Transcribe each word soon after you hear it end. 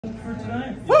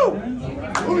Woo!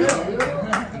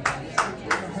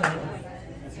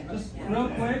 Just real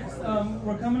quick,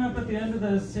 we're coming up at the end of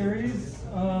the series.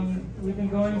 We've been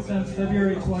going since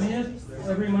February 20th,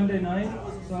 every Monday night,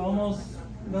 so almost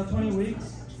about 20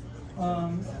 weeks.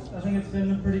 I think it's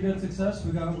been a pretty good success.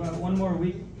 We got about one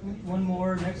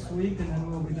more next week, and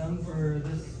then we'll be done for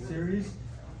this series.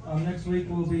 Next week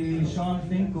will be Sean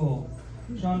Finkel.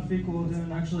 Sean Finkel will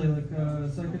do actually like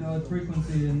psychedelic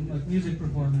frequency and like music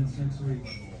performance next week.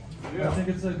 Yeah. I think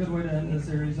it's a good way to end the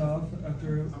series off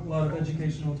after a lot of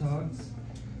educational talks.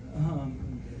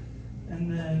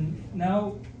 And then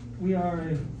now we are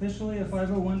officially a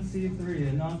 501c3,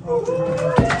 a nonprofit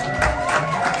organization.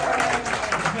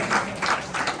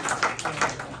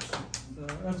 So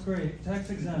that's great, tax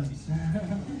exempt.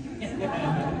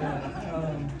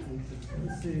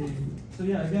 Let's see. So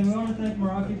yeah, again, we want to thank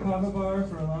Meraki Kava Bar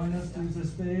for allowing us to use this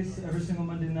space every single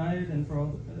Monday night, and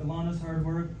for Alana's hard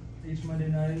work each Monday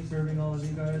night serving all of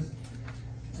you guys.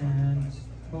 And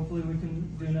hopefully we can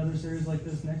do another series like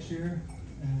this next year.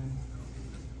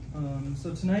 And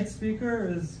so tonight's speaker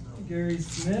is Gary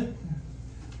Smith.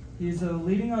 He's a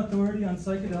leading authority on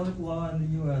psychedelic law in the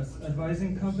U.S.,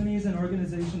 advising companies and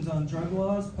organizations on drug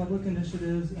laws, public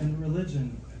initiatives, and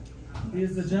religion. He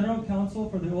is the general counsel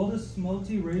for the oldest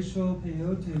multiracial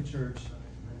peyote church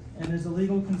and is a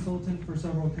legal consultant for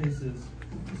several cases.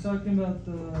 He's talking about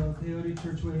the Peyote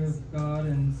Church Way of God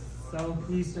in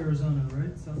southeast Arizona,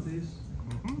 right? Southeast?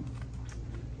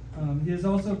 He is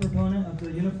also a proponent of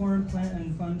the Uniform Plant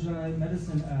and Fungi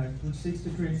Medicine Act, which seeks to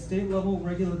create state-level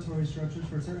regulatory structures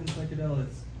for certain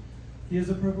psychedelics. He is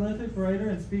a prolific writer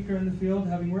and speaker in the field,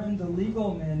 having written the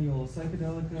legal manual,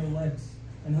 Psychedelica Lex,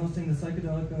 and hosting the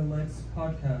Psychedelica Lex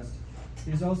podcast.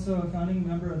 He is also a founding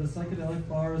member of the Psychedelic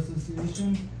Bar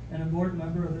Association and a board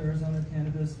member of the Arizona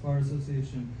Cannabis Bar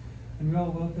Association. And we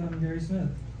all welcome Gary Smith.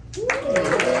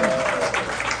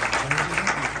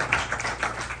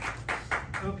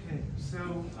 Okay,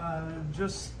 so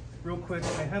just real quick,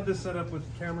 I have this set up with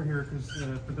the camera here because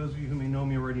for those of you who may know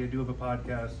me already, I do have a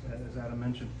podcast, as Adam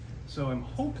mentioned. So I'm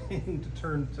hoping to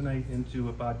turn tonight into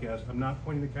a podcast. I'm not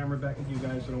pointing the camera back at you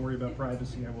guys, so don't worry about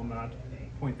privacy. I will not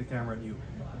point the camera at you,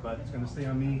 but it's going to stay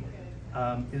on me.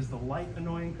 Is the light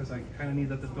annoying? Because I kind of need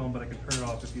that to film, but I can turn it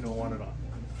off if you don't want it on.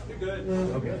 You're good.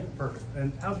 Okay, perfect.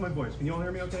 And how's my voice? Can you all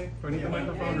hear me okay? Do I need the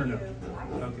microphone or no?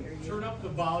 Okay. Turn up the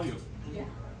volume. Yeah.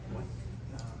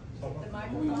 The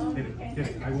microphone?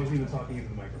 Kidding. I wasn't even talking into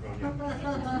the microphone yet.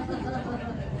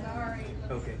 Sorry.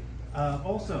 Okay.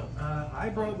 Also, I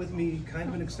brought with me kind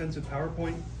of an extensive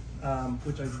PowerPoint,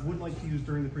 which I would like to use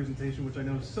during the presentation, which I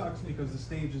know sucks because the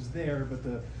stage is there, but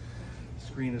the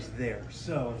screen is there.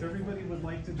 So if everybody would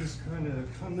like to just kind of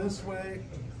come this way,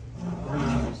 or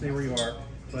no, stay where you are.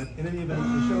 But in any event,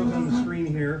 the show's on the screen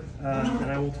here,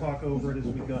 and I will talk over it as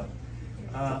we go.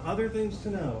 Other things to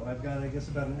know. I've got, I guess,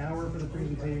 about an hour for the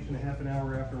presentation, a half an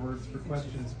hour afterwards for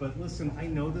questions. But listen, I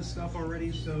know this stuff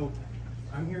already, so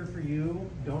I'm here for you.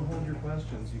 Don't hold your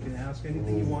questions. You can ask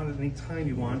anything you want at any time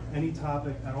you want, any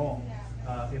topic at all.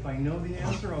 If I know the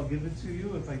answer, I'll give it to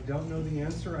you. If I don't know the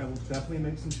answer, I will definitely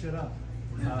make some shit up.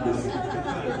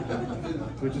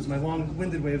 Which is my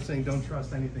long-winded way of saying don't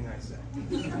trust anything I say.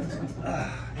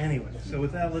 Anyway, so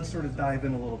with that, let's sort of dive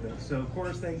in a little bit. So, of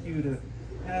course, thank you to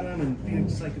Adam and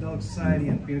Phoenix Psychedelic Society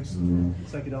and Phoenix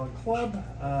Psychedelic Club.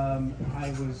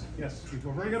 Yes, we've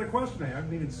already got a question. I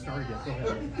haven't even started yet. Go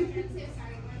ahead.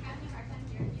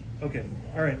 Okay,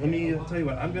 all right, let me tell you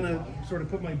what. I'm going to sort of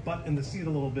put my butt in the seat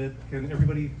a little bit. Can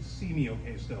everybody see me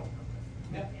okay still?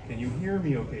 Can you hear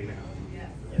me okay now?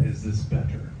 Is this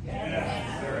better?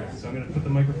 Yes. All right, so I'm going to put the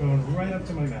microphone right up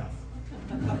to my mouth.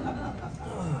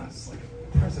 It's like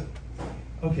a present.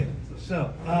 Okay,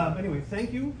 so anyway,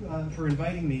 thank you for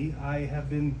inviting me. I have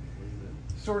been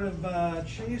sort of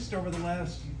chased over the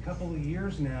last couple of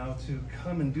years now to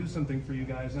come and do something for you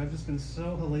guys, and I've just been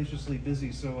so hellaciously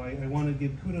busy, so I want to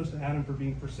give kudos to Adam for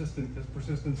being persistent, because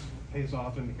persistence pays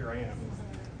off, and here I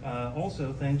am.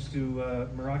 Also, thanks to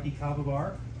Meraki Kava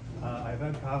Bar. I've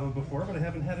had kava before, but I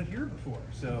haven't had it here before,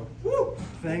 so woo,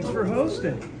 thanks for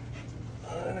hosting.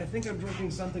 And I think I'm drinking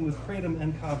something with kratom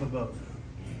and kava both,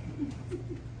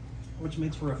 which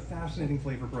makes for a fascinating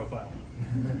flavor profile.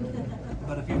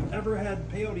 But if you've ever had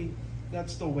peyote,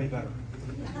 that's still way better.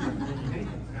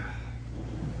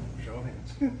 Show of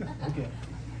hands. Okay.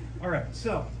 All right,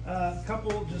 so a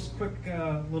couple just quick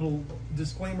little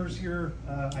disclaimers here.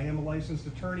 I am a licensed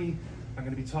attorney. I'm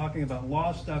going to be talking about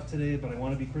law stuff today, but I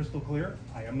want to be crystal clear.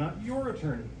 I am not your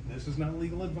attorney. This is not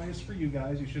legal advice for you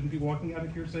guys. You shouldn't be walking out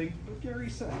of here saying, "But Gary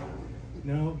said."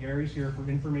 No, Gary's here for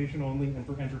information only and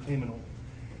for entertainment only.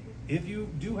 If you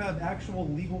do have actual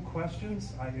legal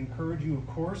questions, I encourage you, of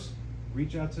course,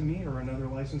 reach out to me or another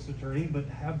licensed attorney, but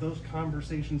have those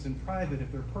conversations in private.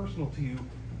 If they're personal to you,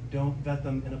 don't vet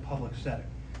them in a public setting.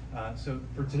 So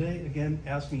for today, again,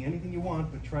 ask me anything you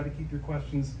want, but try to keep your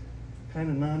questions kind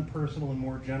of non-personal and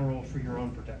more general for your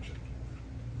own protection.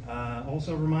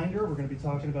 Also a reminder, we're going to be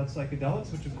talking about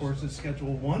psychedelics, which of course is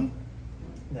Schedule 1.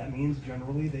 That means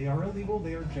generally they are illegal.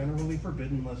 They are generally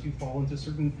forbidden unless you fall into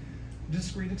certain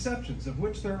discrete exceptions, of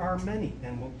which there are many,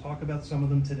 and we'll talk about some of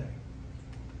them today.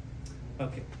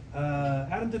 Okay,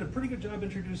 Adam did a pretty good job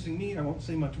introducing me. I won't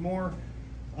say much more,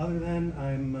 other than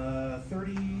I'm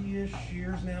 30-ish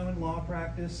years now in law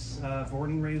practice,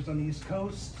 born and raised on the East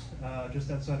Coast,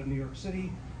 just outside of New York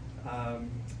City.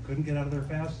 Couldn't get out of there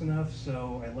fast enough,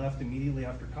 so I left immediately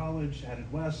after college,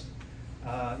 headed west.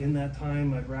 In that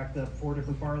time, I've racked up 4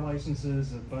 different bar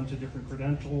licenses, a bunch of different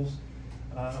credentials.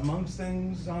 Amongst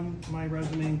things on my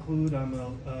resume include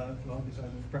well,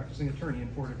 besides a practicing attorney in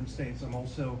 4 different states, I'm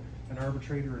also an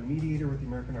arbitrator and mediator with the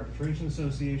American Arbitration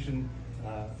Association,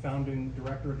 founding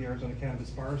director of the Arizona Cannabis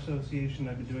Bar Association.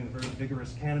 I've been doing a very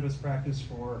vigorous cannabis practice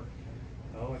for,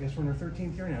 I guess we're in our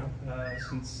 13th year now,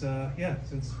 since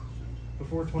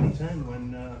before 2010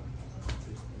 when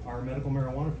our medical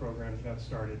marijuana program got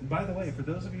started. And by the way, for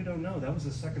those of you who don't know, that was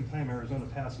the 2nd time Arizona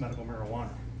passed medical marijuana.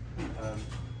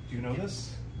 Do you know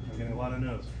this? I'm getting a lot of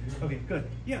no's. Okay, good.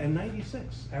 Yeah, in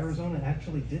 '96, Arizona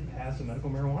actually did pass a medical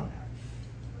marijuana act.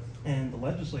 And the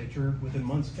legislature, within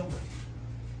months, killed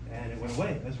it. And it went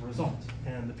away as a result.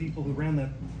 And the people who ran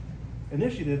that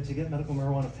initiative to get medical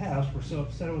marijuana passed were so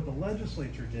upset at what the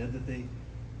legislature did that they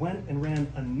went and ran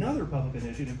another public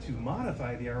initiative to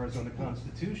modify the Arizona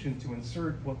Constitution to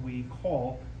insert what we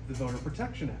call the Voter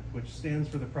Protection Act, which stands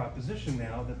for the proposition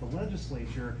now that the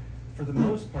legislature, for the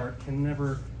most part, can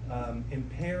never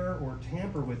impair or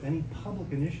tamper with any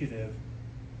public initiative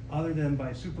other than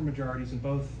by supermajorities in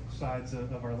both sides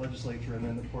of our legislature, and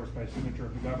then of course by signature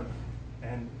of the governor.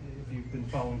 And if you've been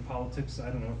following politics, I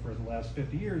don't know, for the last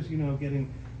 50 years, you know,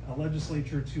 getting a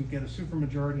legislature to get a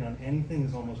supermajority on anything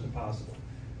is almost impossible.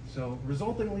 So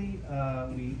resultingly,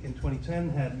 we in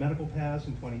 2010 had medical pass,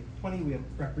 in 2020 we had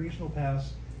recreational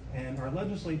pass, and our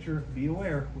legislature, be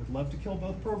aware, would love to kill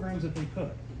both programs if they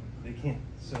could. They can't.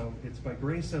 So it's by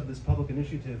grace of this public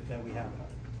initiative that we have it.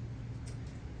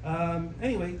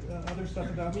 Anyway, other stuff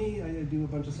about me, I do a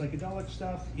bunch of psychedelic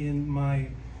stuff. In my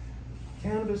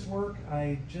cannabis work,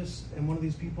 I just am one of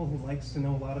these people who likes to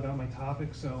know a lot about my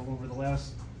topic. So over the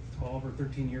last 12 or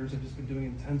 13 years, I've just been doing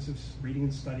intensive reading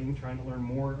and studying, trying to learn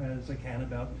more as I can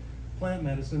about plant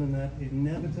medicine, and that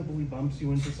inevitably bumps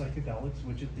you into psychedelics,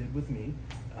 which it did with me.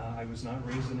 I was not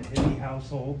raised in a hippie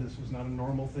household. This was not a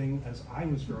normal thing as I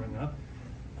was growing up.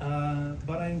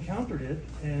 But I encountered it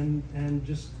and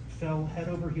just fell head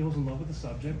over heels in love with the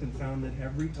subject, and found that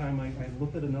every time I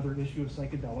looked at another issue of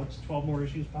psychedelics, 12 more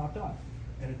issues popped up.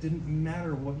 And it didn't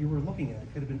matter what you were looking at.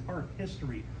 It could have been art,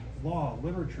 history, law,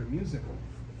 literature, music,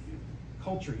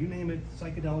 culture, you name it,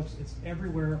 psychedelics, it's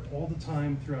everywhere all the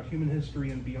time throughout human history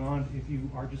and beyond if you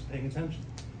are just paying attention.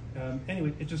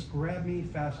 Anyway, it just grabbed me,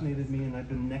 fascinated me, and I've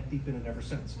been neck deep in it ever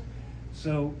since.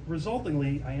 So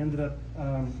resultingly, I ended up,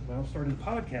 starting the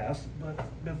podcast, but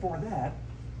before that,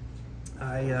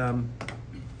 I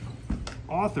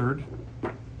authored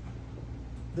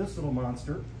this little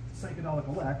monster,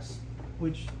 Psychedelic X,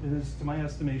 which is, to my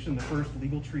estimation, the first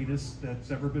legal treatise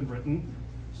that's ever been written,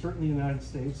 certainly in the United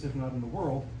States, if not in the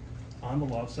world, on the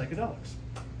law of psychedelics.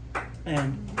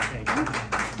 And thank you.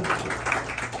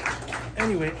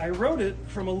 Anyway, I wrote it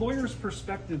from a lawyer's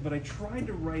perspective, but I tried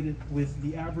to write it with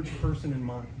the average person in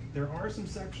mind. There are some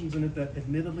sections in it that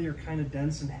admittedly are kind of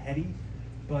dense and heady,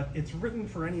 but it's written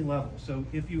for any level. So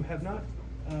if you have not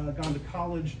gone to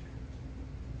college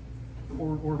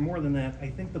or more than that, I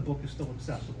think the book is still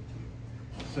accessible to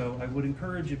you. So I would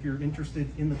encourage, if you're interested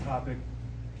in the topic,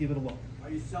 give it a look. Are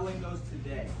you selling those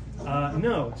today?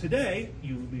 No, today,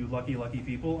 you lucky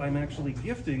people, I'm actually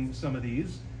gifting some of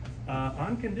these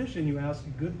on condition you ask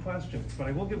good questions, but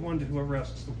I will give one to whoever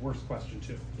asks the worst question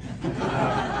too,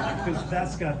 because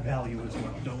that's got value as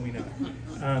well, don't we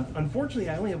know? Unfortunately,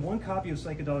 I only have one copy of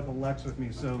Psychedelic X with me,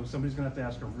 so somebody's gonna have to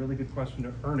ask a really good question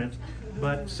to earn it.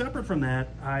 But separate from that,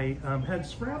 I had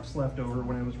scraps left over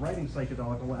when I was writing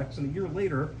Psychedelic X, and a year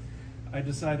later, I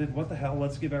decided, what the hell,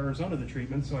 let's give Arizona the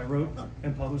treatment, so I wrote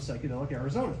and published Psychedelic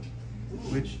Arizona,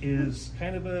 which is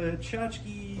kind of a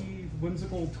tchotchke,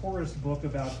 whimsical tourist book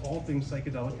about all things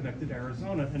psychedelic connected to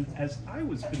Arizona. And as I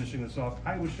was finishing this off,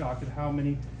 I was shocked at how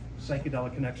many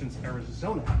psychedelic connections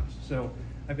Arizona has. So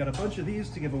I've got a bunch of these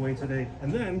to give away today.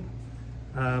 And then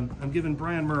I'm giving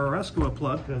Brian Meraki a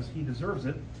plug because he deserves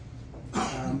it.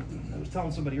 I was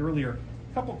telling somebody earlier,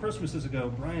 a couple Christmases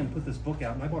ago, Brian put this book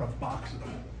out, and I bought a box of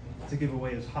them to give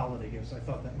away as holiday gifts. I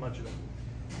thought that much of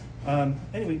it.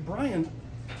 Anyway, Brian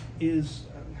is,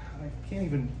 I can't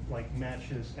even like match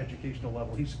his educational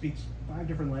level. He speaks 5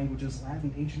 different languages,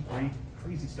 Latin, ancient Greek,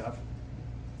 crazy stuff.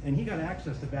 And he got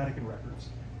access to Vatican records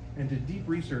and did deep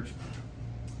research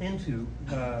into,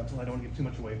 well, I don't want to give too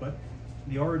much away, but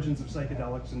the origins of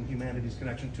psychedelics and humanity's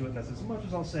connection to it. And that's as much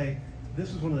as I'll say.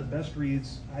 This is one of the best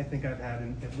reads I think I've had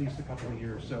in at least a couple of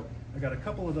years. So I got a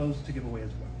couple of those to give away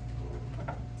as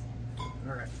well.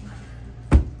 All right.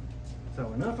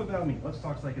 So enough about me. Let's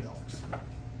talk psychedelics.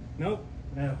 Nope.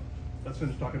 No. Let's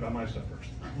finish talking about my stuff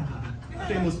first.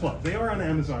 Shameless plug. They are on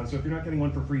Amazon, so if you're not getting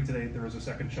one for free today, there is a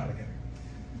second shot at getting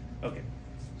it. Okay.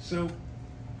 So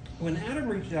when Adam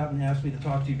reached out and asked me to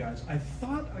talk to you guys, I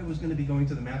thought I was going to be going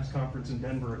to the MAPS conference in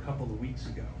Denver a couple of weeks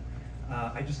ago.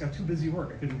 I just got too busy at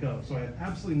work. I couldn't go. So I had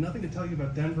absolutely nothing to tell you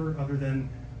about Denver other than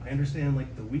I understand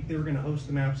like the week they were going to host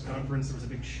the MAPS conference, there was a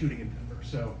big shooting in Denver.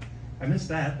 So I missed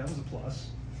that. That was a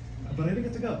plus. But I didn't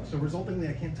get to go. So resultingly,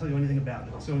 I can't tell you anything about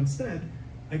it. So instead,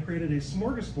 I created a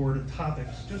smorgasbord of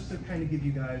topics just to kind of give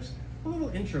you guys a little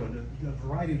intro into a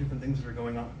variety of different things that are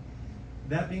going on.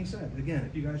 That being said, again,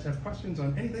 if you guys have questions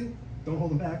on anything, don't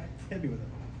hold them back. Hit me with it.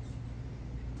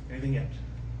 Anything yet?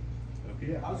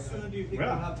 Okay. How soon do you think we'll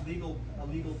have a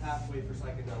legal pathway for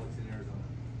psychedelics in Arizona?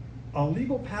 A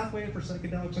legal pathway for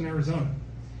psychedelics in Arizona.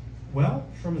 Well,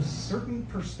 from a certain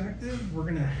perspective, we're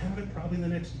going to have it probably in the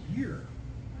next year.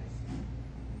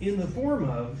 In the form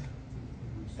of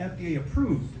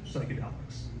FDA-approved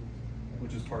psychedelics,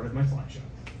 which is part of my slideshow.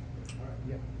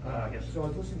 Yes. So I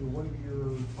was listening to one of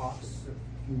your talks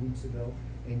a few weeks ago,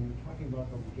 and you're talking about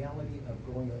the legality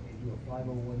of going into a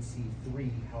 501c3,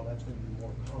 how that's going to be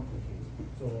more complicated.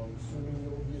 So I'm assuming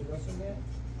you'll be addressing that?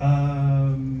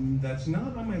 That's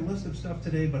not on my list of stuff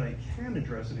today, but I can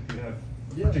address it if you have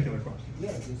particular questions.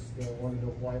 Yeah, just want to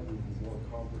know why it would be more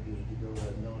complicated to go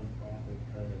a non-profit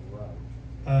kind of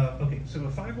route. Okay, so a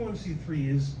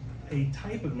 501c3 is a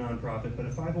type of nonprofit, but a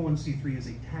 501c3 is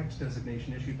a tax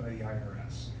designation issued by the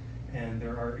IRS. And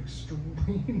there are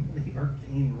extremely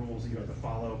arcane rules that you have to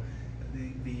follow.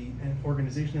 An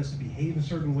organization has to behave a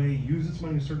certain way, use its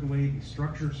money a certain way, be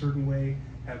structured a certain way,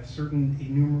 have certain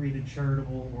enumerated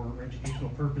charitable or educational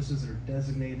purposes that are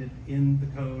designated in the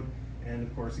code. And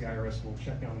of course, the IRS will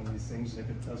check on these things, and if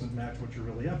it doesn't match what you're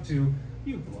really up to,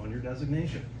 you've blown your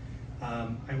designation.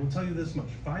 I will tell you this much,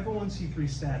 501c3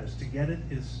 status, to get it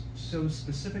is so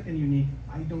specific and unique,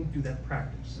 I don't do that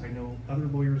practice. I know other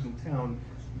lawyers in town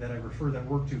that I refer that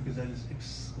work to because that is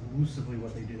exclusively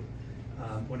what they do.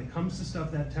 When it comes to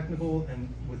stuff that technical, and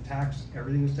with tax,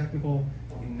 everything is technical,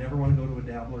 you never want to go to a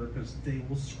dabbler because they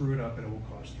will screw it up and it will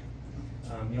cost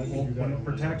you.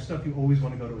 For tax stuff, you always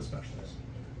want to go to a specialist.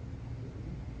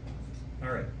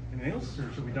 All right, anything else,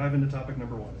 or should we dive into topic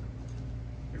number 1?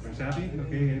 Everyone's happy?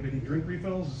 Okay, anybody need drink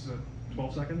refills? This is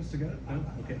 12 seconds to get it? No?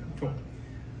 Okay, cool.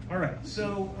 All right,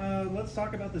 so let's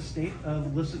talk about the state of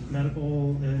illicit medical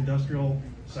and industrial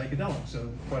psychedelics. So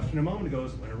the question a moment ago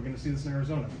is, when are we going to see this in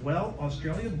Arizona? Well,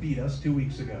 Australia beat us 2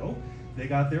 weeks ago. They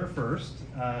got there first,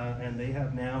 and they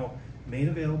have now made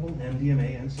available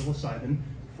MDMA and psilocybin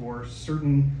for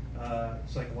certain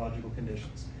psychological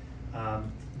conditions.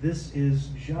 This is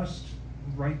just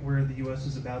right where the U.S.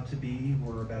 is about to be.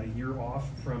 We're about a year off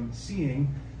from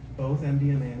seeing both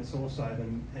MDMA and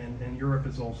psilocybin, and Europe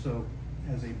is also,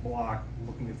 as a block,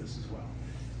 looking at this as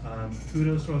well.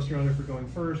 Kudos to Australia for going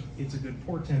first. It's a good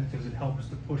portent because it helps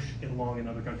to push it along in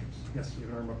other countries. Yes, you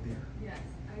have an arm up the air. Yes,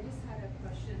 I just had a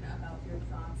question about your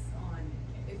thoughts on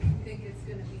if you think it's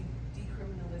going to be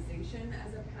decriminalization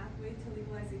as a pathway to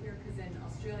legalize it here, because in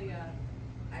Australia,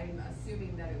 I'm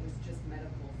assuming that it was just medical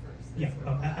first. Yeah,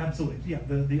 absolutely. Yeah,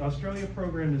 the Australia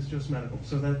program is just medical.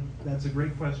 So that's a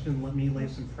great question. Let me lay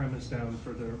some premise down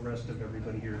for the rest of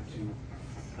everybody here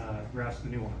to grasp the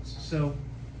nuance. So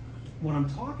what I'm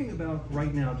talking about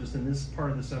right now, just in this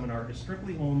part of the seminar, is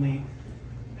strictly only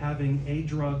having a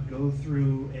drug go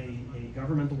through a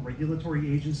governmental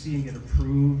regulatory agency and get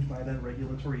approved by that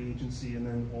regulatory agency, and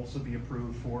then also be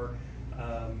approved for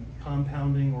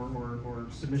compounding or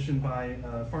submission by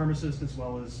a pharmacist, as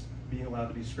well as being allowed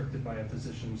to be scripted by a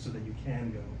physician so that you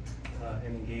can go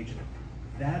and engage in it.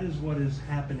 That is what is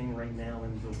happening right now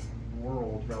in the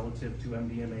world relative to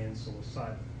MDMA and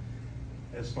psilocybin,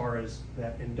 as far as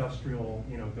that industrial,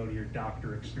 go to your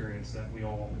doctor experience that we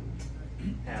all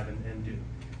have and do.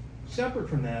 Separate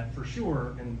from that, for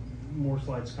sure, and more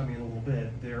slides coming in a little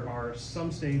bit, there are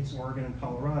some states, Oregon and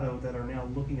Colorado, that are now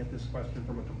looking at this question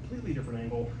from a completely different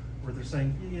angle, where they're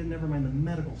saying, yeah, never mind the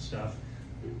medical stuff.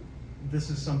 this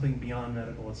is something beyond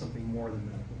medical, it's something more than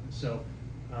medical. So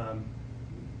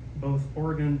both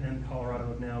Oregon and Colorado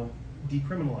have now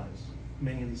decriminalized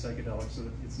many of these psychedelics so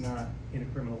that it's not in a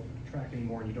criminal track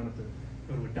anymore and you don't have to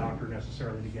go to a doctor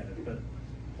necessarily to get it. But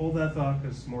hold that thought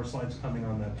because more slides coming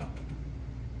on that topic.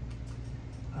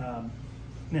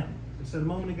 Now, I said a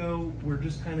moment ago, we're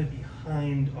just kind of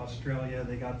behind Australia.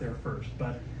 They got there first.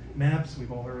 But MAPS,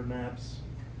 we've all heard of MAPS.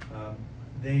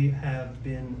 They have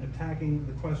been attacking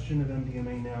the question of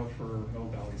MDMA now for, oh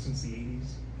golly, since the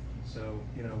 80s. So,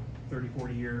 30,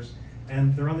 40 years.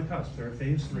 And they're on the cusp. They're at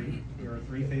phase 3. There are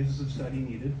 3 phases of study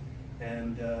needed.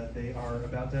 And they are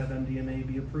about to have MDMA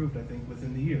be approved, I think,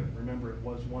 within the year. Remember, it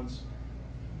was once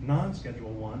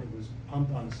non-Schedule 1. It was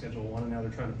pumped on Schedule 1, and now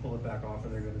they're trying to pull it back off,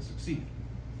 and they're going to succeed.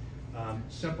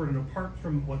 Separate and apart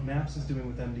from what MAPS is doing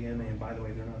with MDMA, and by the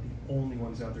way, they're not the only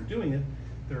ones out there doing it,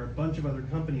 there are a bunch of other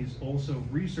companies also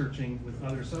researching with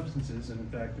other substances, and in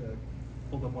fact,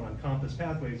 pulled up one on Compass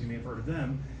Pathways, you may have heard of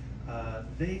them.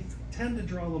 They tend to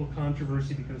draw a little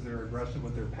controversy because they're aggressive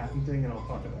with their patenting, and I'll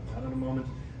talk about that in a moment.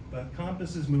 But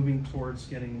Compass is moving towards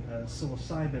getting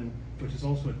psilocybin, which is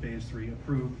also at phase 3,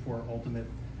 approved for ultimate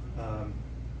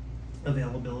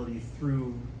availability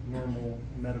through normal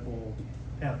medical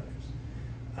pathways.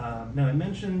 Now I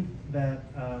mentioned that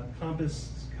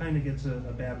Compass kind of gets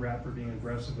a bad rap for being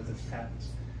aggressive with its patents.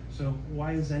 So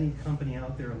why is any company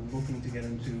out there looking to get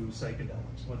into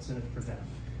psychedelics? What's in it for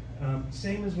them?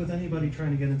 Same as with anybody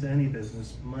trying to get into any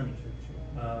business, money.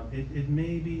 It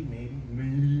may be,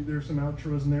 maybe there's some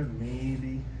altruism there,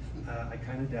 maybe. I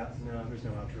kind of doubt, no, there's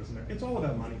no altruism there. It's all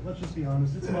about money. Let's just be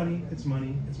honest. It's money, it's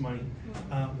money, it's money.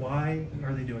 Why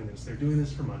are they doing this? They're doing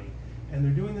this for money. And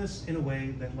they're doing this in a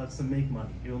way that lets them make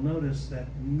money. You'll notice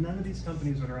that none of these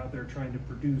companies that are out there trying to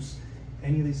produce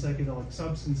any of these psychedelic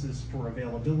substances for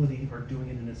availability are doing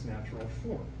it in its natural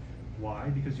form. Why?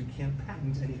 Because you can't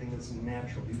patent anything that's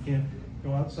natural. You can't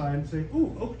go outside and say,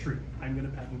 ooh, oak tree, I'm gonna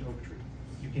patent oak tree.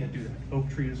 You can't do that. Oak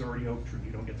tree is already oak tree.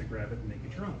 You don't get to grab it and make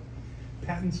it your own.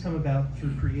 Patents come about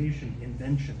through creation,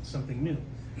 invention, something new.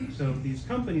 So these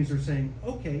companies are saying,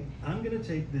 okay, I'm gonna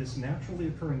take this naturally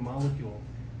occurring molecule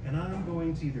and I'm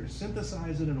going to either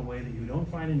synthesize it in a way that you don't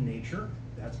find in nature,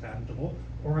 that's patentable,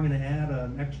 or I'm gonna add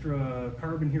an extra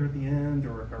carbon here at the end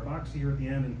or a carboxy here at the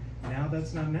end, and now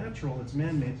that's not natural, it's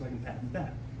man-made, so I can patent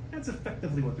that. That's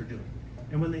effectively what they're doing.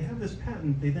 And when they have this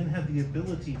patent, they then have the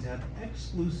ability to have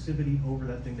exclusivity over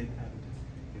that thing they patented.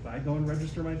 If I go and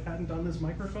register my patent on this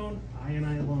microphone, I and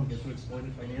I alone get to exploit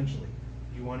it financially.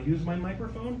 You want to use my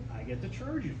microphone? I get to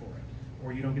charge you for it,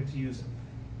 or you don't get to use it.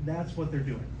 That's what they're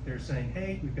doing. They're saying,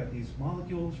 hey, we've got these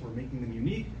molecules, we're making them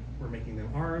unique, we're making them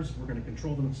ours, we're going to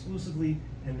control them exclusively,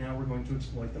 and now we're going to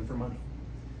exploit them for money.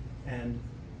 And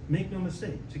make no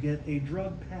mistake, to get a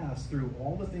drug passed through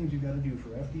all the things you've got to do for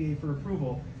FDA for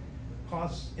approval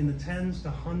costs in the tens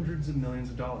to hundreds of millions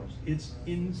of dollars. It's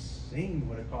insane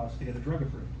what it costs to get a drug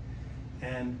approved.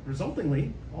 And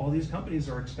resultingly, all these companies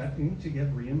are expecting to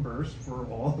get reimbursed for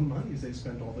all the monies they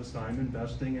spent all this time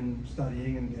investing and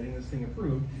studying and getting this thing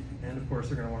approved. And of course,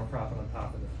 they're going to want to profit on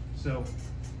top of it. So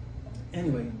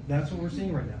anyway, that's what we're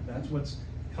seeing right now. That's what's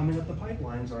coming up the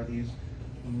pipelines are these,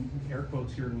 air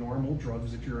quotes here, normal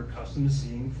drugs that you're accustomed to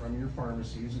seeing from your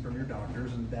pharmacies and from your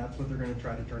doctors, and that's what they're going to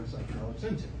try to turn psychedelics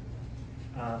into.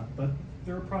 But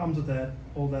there are problems with that.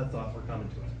 Hold that thought, we're coming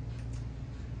to it.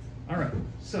 All right,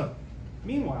 so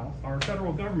meanwhile, our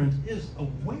federal government is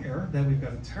aware that we've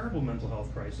got a terrible mental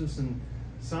health crisis, and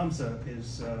SAMHSA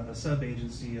is a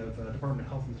sub-agency of Department of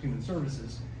Health and Human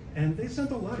Services, and they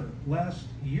sent a letter last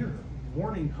year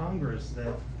warning Congress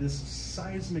that this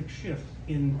seismic shift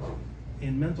in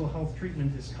mental health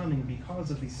treatment is coming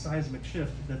because of the seismic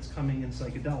shift that's coming in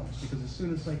psychedelics. Because as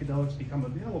soon as psychedelics become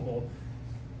available,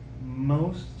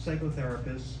 most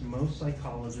psychotherapists, most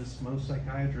psychologists, most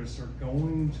psychiatrists are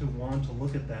going to want to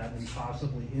look at that and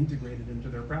possibly integrate it into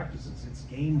their practices. It's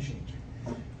game-changing.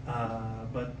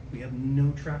 But we have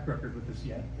no track record with this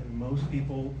yet, and most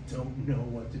people don't know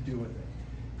what to do with it.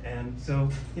 And so,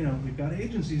 we've got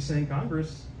agencies saying,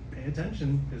 Congress, pay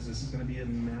attention, because this is going to be a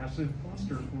massive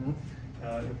cluster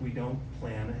if we don't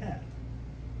plan ahead.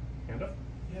 Hand up.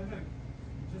 Yeah,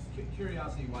 just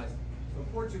curiosity-wise, so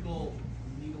Portugal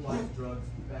legalized drugs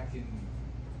back in,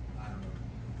 I don't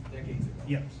know, decades ago.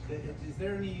 Yes. Is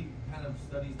there any kind of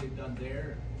studies they've done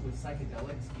there with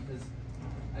psychedelics? Because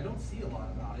I don't see a lot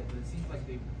about it, but it seems like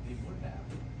they would have.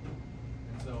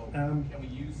 And so, can we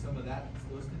use some of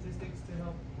those statistics to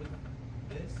help with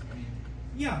this? I mean,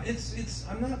 yeah,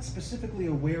 I'm not specifically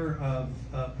aware of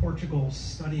Portugal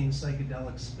studying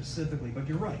psychedelics specifically, but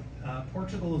you're right.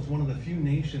 Portugal is one of the few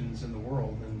nations in the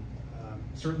world, and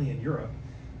certainly in Europe,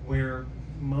 where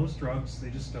most drugs, they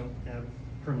just don't have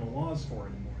criminal laws for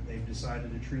anymore. They've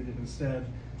decided to treat it instead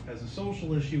as a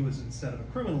social issue instead of a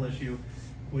criminal issue,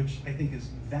 which I think is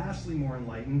vastly more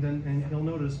enlightened. And you'll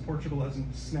notice Portugal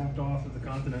hasn't snapped off of the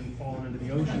continent and fallen into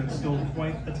the ocean. It's still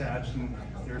quite attached, and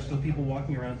there are still people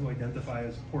walking around who identify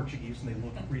as Portuguese, and they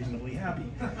look reasonably happy.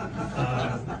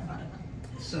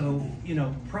 So, you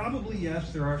know, probably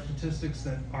yes, there are statistics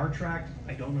that are tracked.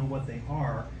 I don't know what they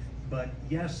are, but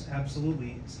yes,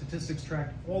 absolutely, statistics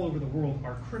tracked all over the world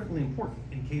are critically important.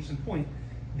 In case in point,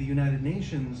 the United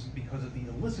Nations, because of the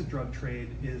illicit drug trade,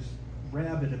 is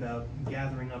rabid about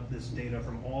gathering up this data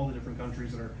from all the different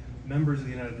countries that are members of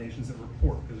the United Nations that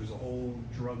report, because there's a whole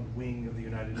drug wing of the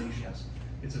United Nations.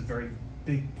 It's a very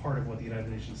big part of what the United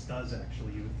Nations does,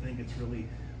 actually. You would think it's really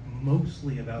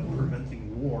mostly about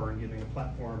preventing war and giving a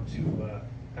platform to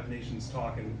have nations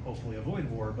talk and hopefully avoid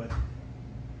war, but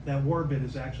that war bit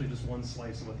is actually just one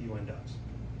slice of what the UN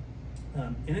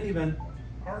does. In any event,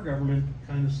 our government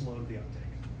kind of slowed the uptake.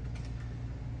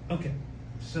 Okay,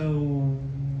 so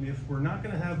if we're not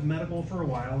going to have medical for a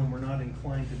while and we're not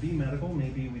inclined to be medical,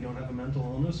 maybe we don't have a mental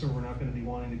illness, or we're not going to be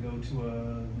wanting to go to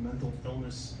a mental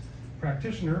illness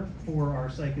practitioner for our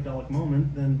psychedelic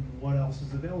moment, then what else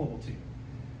is available to you?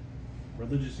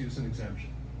 Religious use and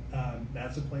exemption.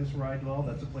 That's a place where I dwell,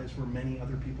 that's a place where many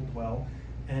other people dwell,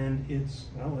 and it's,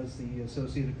 well, as the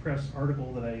Associated Press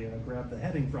article that I grabbed the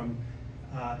heading from,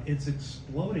 it's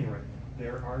exploding right now.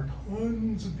 There are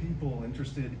tons of people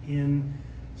interested in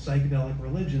psychedelic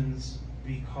religions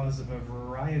because of a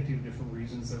variety of different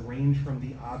reasons that range from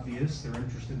the obvious, they're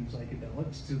interested in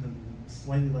psychedelics, to the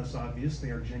slightly less obvious, they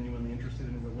are genuinely interested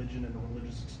in religion and a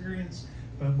religious experience,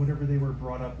 but whatever they were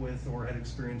brought up with or had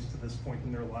experienced to this point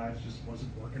in their lives just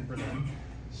wasn't working for them.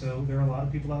 So there are a lot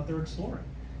of people out there exploring.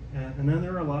 And then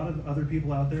there are a lot of other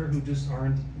people out there who just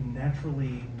aren't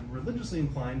naturally religiously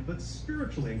inclined, but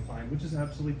spiritually inclined, which is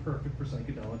absolutely perfect for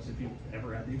psychedelics. If you've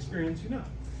ever had the experience, you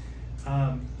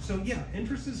know. So yeah,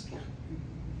 interest is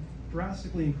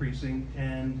drastically increasing,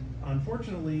 and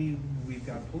unfortunately, we've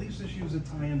got police issues that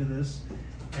tie into this,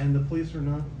 and the police are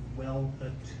not well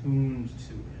attuned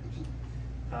to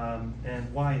it.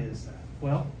 And why is that?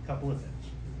 Well, a couple of things.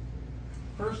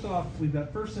 First off, we've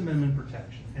got First Amendment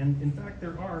protection, and in fact,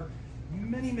 there are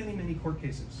many, many, many court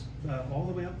cases, all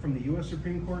the way up from the U.S.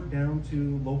 Supreme Court down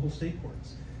to local state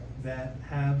courts, that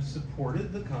have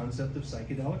supported the concept of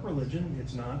psychedelic religion.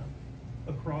 It's not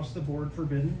across the board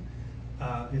forbidden.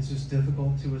 It's just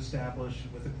difficult to establish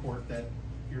with a court that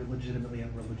you're legitimately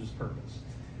at religious purpose.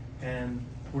 And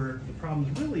where the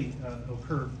problems really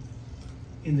occur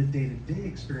in the day-to-day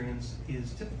experience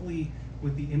is typically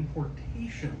with the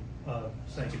importation of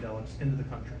psychedelics into the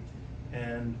country.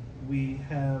 And we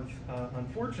have,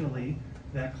 unfortunately,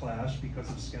 that clash because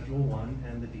of Schedule I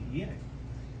and the DEA.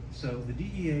 So the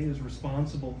DEA is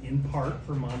responsible in part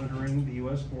for monitoring the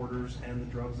US borders and the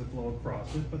drugs that flow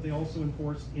across it, but they also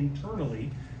enforce internally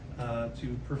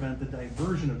to prevent the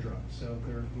diversion of drugs. So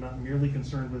they're not merely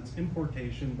concerned with its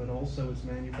importation, but also its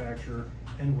manufacture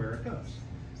and where it goes.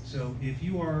 So if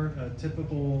you are a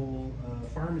typical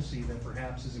pharmacy that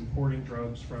perhaps is importing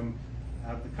drugs from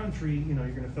out of the country, you know,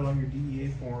 you're going to fill out your DEA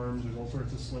forms, there's all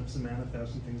sorts of slips and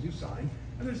manifests and things you sign,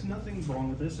 and there's nothing wrong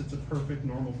with this. It's a perfect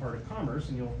normal part of commerce,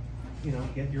 and you'll, you know,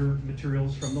 get your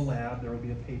materials from the lab. There will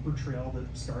be a paper trail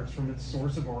that starts from its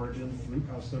source of origin through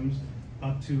customs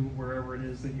up to wherever it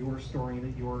is that you are storing it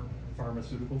at your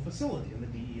pharmaceutical facility, and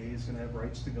the DEA is going to have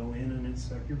rights to go in and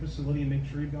inspect your facility and make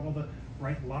sure you've got all the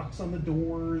right locks on the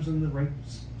doors and the right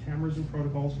cameras and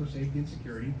protocols for safety and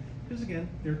security, because again,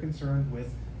 they're concerned with,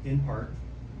 in part,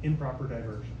 improper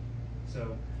diversion.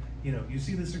 So, you know, you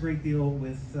see this a great deal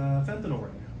with fentanyl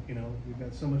right now. You know, we've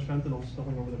got so much fentanyl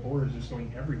spilling over the borders, just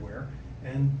going everywhere,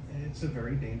 and it's a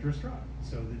very dangerous drug.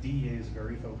 So the DEA is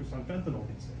very focused on fentanyl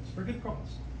these days, for good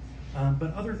cause.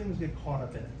 But other things get caught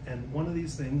up in it. And one of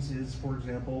these things is, for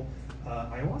example,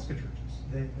 ayahuasca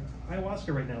churches.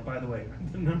 Ayahuasca right now, by the way,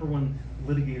 the #1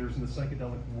 litigators in the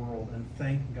psychedelic world, and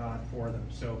thank God for them.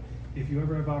 So if you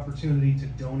ever have opportunity to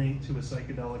donate to a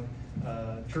psychedelic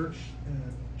church,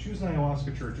 choose an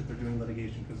ayahuasca church if they're doing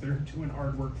litigation, because they're doing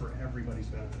hard work for everybody's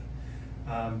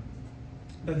benefit.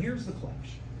 But here's the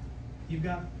clash. You've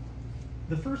got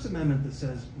the First Amendment that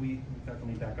says, in fact, let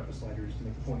me back up a slide here just to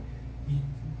make the point.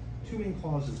 Two main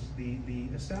clauses, the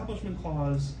Establishment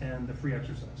Clause and the Free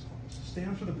Exercise Clause,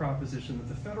 stand for the proposition that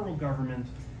the federal government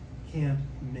can't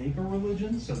make a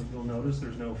religion, so that you'll notice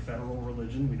there's no federal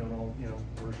religion. We don't all, you know,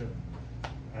 worship,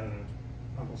 I don't know,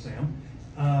 Uncle Sam.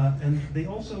 And they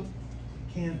also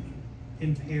can't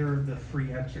impair the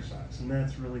free exercise, and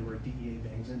that's really where DEA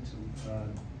bangs into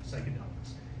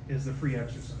psychedelics. is the free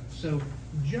exercise. So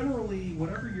generally,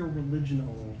 whatever your religion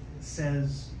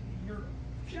says, you're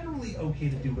generally okay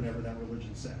to do whatever that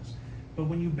religion says. But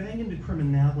when you bang into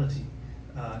criminality,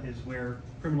 is where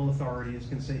criminal authorities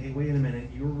can say, hey, wait a minute,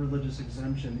 your religious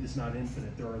exemption is not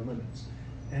infinite, there are limits.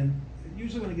 And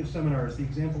usually when I give seminars, the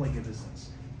example I give is this.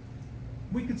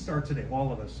 We could start today,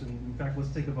 all of us, and in fact, let's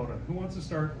take a vote on it. Who wants to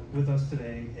start with us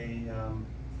today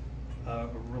a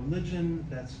religion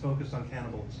that's focused on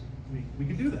cannibalism? We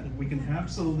can do that. We can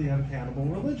absolutely have a cannibal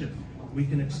religion. We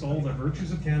can extol the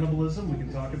virtues of cannibalism. We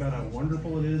can talk about how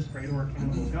wonderful it is, pray to our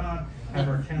cannibal God, have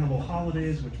our cannibal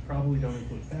holidays, which probably don't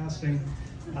include fasting.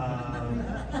 And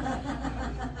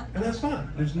that's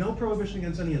fine. There's no prohibition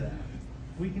against any of that.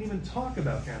 We can even talk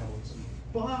about cannibalism.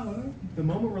 But the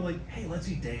moment we're like, hey, let's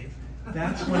eat Dave,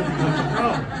 that's when it becomes a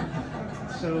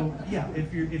problem. So yeah,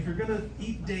 if you're gonna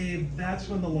eat Dave, that's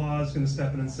when the law is gonna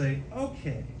step in and say,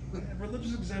 okay,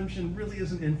 religious exemption really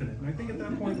isn't infinite. And I think at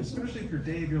that point, especially if you're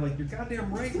Dave, you're like, you're goddamn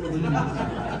right, religion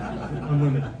is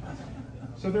unlimited.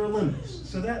 So there are limits.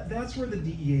 So that's where the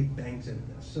DEA banks into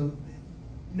this. So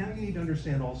now you need to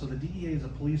understand also the DEA is a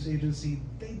police agency.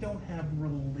 They don't have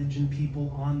religion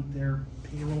people on their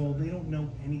payroll. They don't know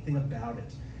anything about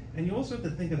it. And you also have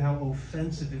to think of how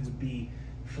offensive it would be,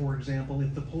 for example,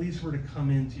 if the police were to come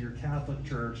into your Catholic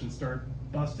church and start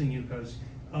busting you because,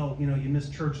 oh, you know, you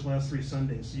missed church the last 3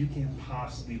 Sundays, so you can't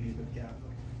possibly be a good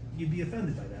Catholic. You'd be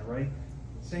offended by that, right?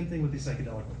 Same thing with the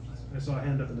psychedelic religions. I saw a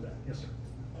hand up in the back. Yes, sir.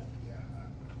 Yeah,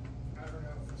 I don't know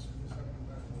if this was something,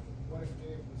 but what if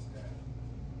Dave was dead?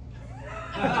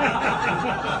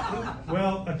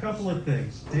 Well, a couple of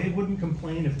things. Dave wouldn't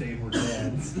complain if Dave were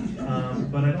dead.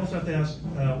 But I'd also have to ask,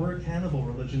 we're a cannibal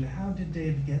religion, how did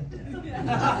Dave get dead?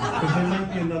 Because there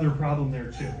might be another problem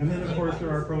there too. And then of course there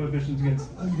are prohibitions against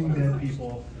eating dead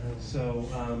people. So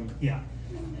yeah.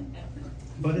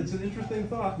 But it's an interesting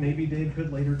thought. Maybe Dave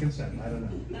could later consent. I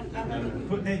don't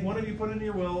know. Hey, one of you put it in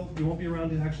your will. You won't be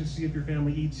around to actually see if your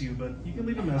family eats you, but you can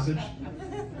leave a message.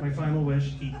 My final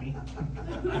wish, eat me.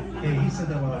 Hey, he said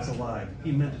that while I was alive.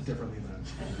 He meant it differently then.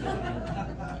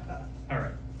 All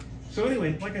right. So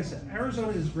anyway, like I said, Arizona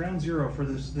is ground zero for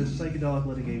this psychedelic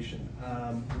litigation.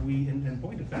 In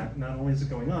point of fact, not only is it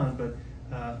going on, but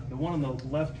the one on the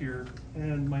left here,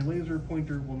 and my laser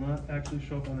pointer will not actually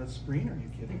show up on a screen. Are you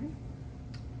kidding me?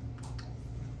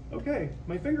 Okay,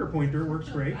 my finger pointer works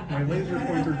great. My laser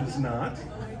pointer does not.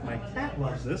 My cat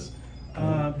loves this.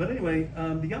 But anyway,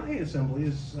 the Yahweh Assembly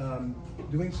is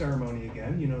doing ceremony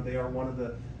again. You know, they are one of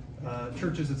the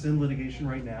churches that's in litigation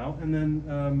right now. And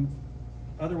then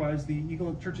otherwise, the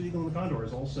Church of the Eagle and the Condor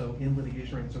is also in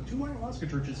litigation right now. So 2 ayahuasca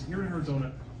churches here in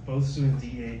Arizona, both suing the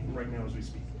DEA right now as we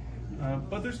speak.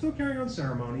 But they're still carrying on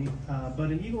ceremony.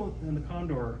 But in Eagle and the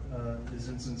Condor, this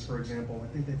instance, for example, I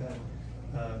think they've had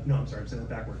no, I'm sorry, I'm saying that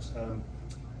backwards.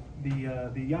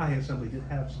 The Yahweh Assembly did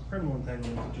have some criminal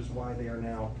entanglements, which is why they are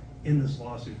now in this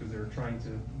lawsuit, because they're trying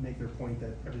to make their point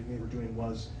that everything they were doing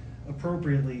was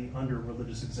appropriately under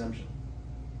religious exemption.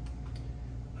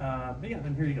 But yeah,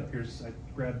 and here you go. I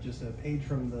grabbed just a page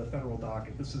from the federal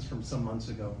docket. This is from some months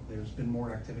ago. There's been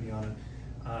more activity on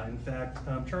it. In fact,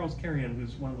 Charles Carrion,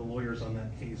 who's one of the lawyers on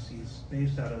that case, he's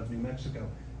based out of New Mexico.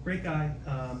 Great guy.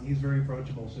 He's very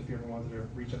approachable, so if you ever wanted to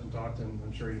reach out and talk to him,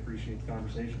 I'm sure he'd appreciate the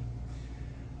conversation.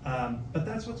 But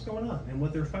that's what's going on. And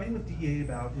what they're fighting with DEA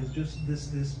about is just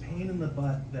this pain in the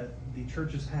butt that the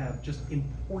churches have just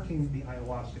importing the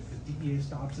ayahuasca. The DEA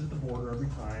stops it at the border every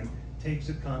time, takes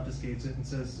it, confiscates it, and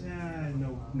says,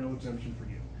 no exemption for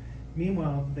you.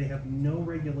 Meanwhile, they have no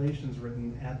regulations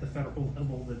written at the federal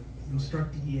level that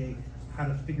instruct DEA how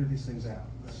to figure these things out.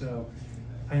 So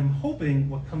I am hoping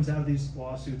what comes out of these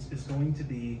lawsuits is going to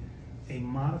be a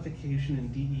modification in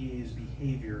DEA's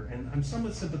behavior, and I'm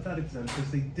somewhat sympathetic to them because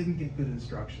they didn't get good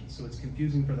instructions, so it's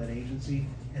confusing for that agency,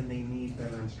 and they need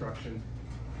better instruction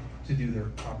to do their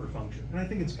proper function. And I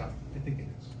think it's coming. I think it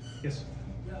is. Yes, sir?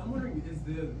 Yeah, I'm wondering, is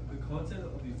the content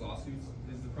of these lawsuits,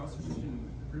 is the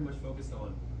prosecution pretty much focused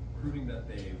on proving that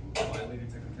they violated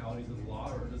technicalities of the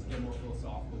law, or does it get more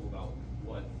philosophical about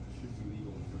what should be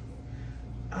legal and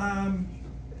criminal?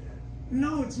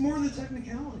 No, it's more the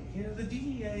technicality. You know, the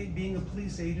DEA, being a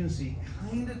police agency,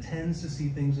 kind of tends to see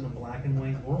things in a black and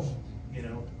white world. You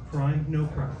know, crime, no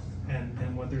crime.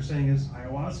 And what they're saying is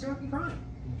ayahuasca, crime.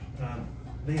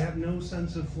 They have no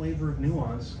sense of flavor of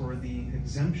nuance for the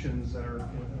exemptions that are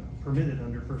permitted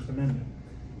under First Amendment.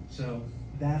 So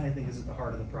that, I think, is at the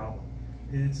heart of the problem.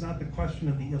 It's not the question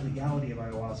of the illegality of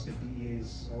ayahuasca.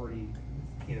 DEA's already,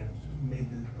 made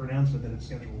the pronouncement that it's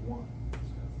Schedule 1.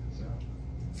 So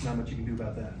not much you can do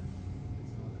about that.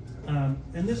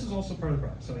 And this is also part of the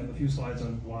problem. So I have a few slides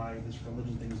on why this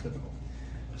religion thing is difficult.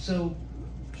 So,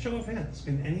 show of hands,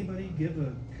 can anybody give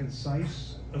a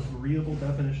concise, agreeable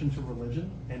definition to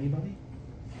religion? Anybody?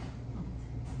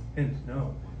 Hint,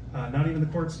 no. Not even the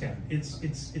courts can. It's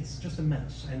just a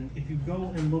mess. And if you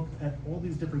go and look at all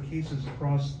these different cases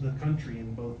across the country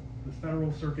in both the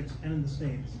federal circuits and in the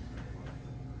states,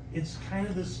 it's kind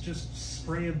of this just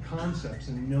spray of concepts,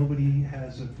 and nobody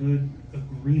has a good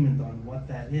agreement on what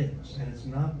that is, and it's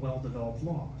not well-developed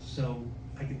law. So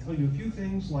I can tell you a few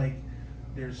things, like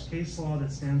there's case law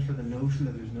that stands for the notion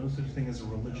that there's no such thing as a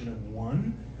religion of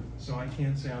one. So I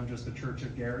can't say I'm just the Church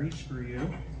of Gary, screw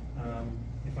you.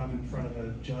 If I'm in front of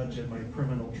a judge at my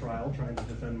criminal trial trying to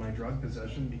defend my drug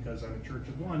possession because I'm a Church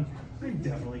of One, I'm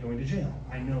definitely going to jail.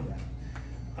 I know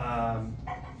that.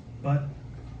 But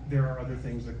there are other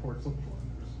things that courts look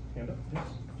for. Hand up, yes?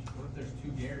 What if there's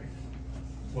two Garys?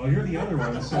 Well, you're the other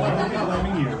one, so I will be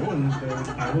blaming you, and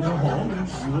I will go home, and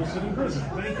you will sit in prison.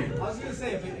 Thank you. I was going to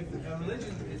say, if a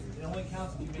religion, it only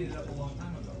counts if you made it up a long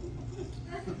time ago.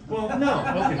 Well,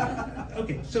 no,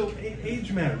 okay, so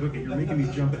age matters. Okay, you're making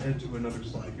me jump ahead to another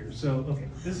slide here. So, okay,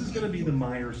 this is going to be the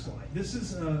Myers slide. This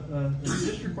is a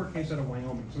district court case out of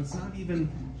Wyoming, so it's not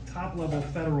even top-level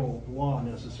federal law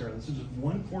necessarily. This is just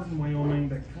one court in Wyoming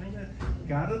that kind of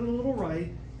got it a little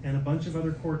right, and a bunch of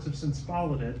other courts have since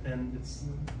followed it, and it's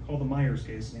called the Myers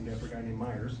case, named after a guy named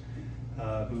Myers,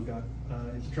 who got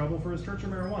into trouble for his church of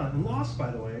marijuana, and lost,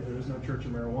 by the way. There is no church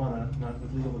of marijuana, not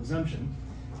with legal exemption.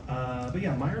 But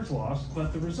yeah, Myers lost,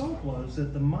 but the result was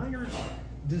that the Myers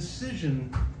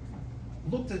decision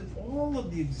looked at all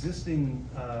of the existing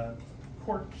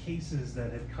court cases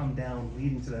that had come down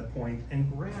leading to that point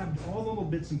and grabbed all the little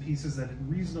bits and pieces that it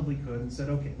reasonably could and said,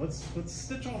 okay, let's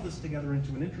stitch all this together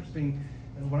into an interesting,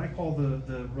 what I call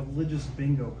the religious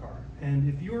bingo card. And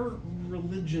if your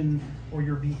religion or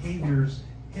your behaviors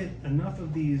hit enough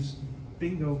of these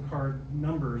bingo card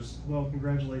numbers, well,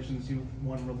 congratulations, you've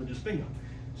won religious bingo.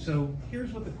 So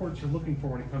here's what the courts are looking for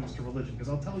when it comes to religion, because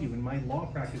I'll tell you, in my law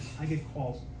practice, I get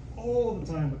calls all the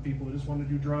time with people who just want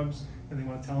to do drugs, and they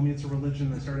want to tell me it's a religion,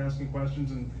 and they start asking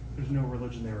questions, and there's no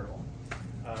religion there at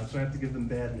all. So I have to give them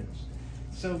bad news.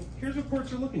 So here's what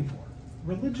courts are looking for.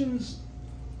 Religions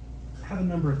have a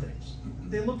number of things.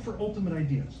 They look for ultimate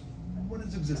ideas. What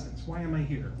is existence? Why am I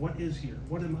here? What is here?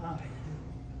 What am I?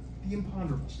 The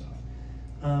imponderable stuff.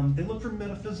 They look for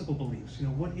metaphysical beliefs. You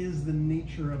know, what is the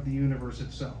nature of the universe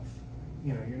itself?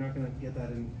 You know, you're not going to get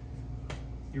that in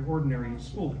your ordinary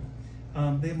schooling.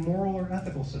 They have moral or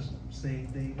ethical systems.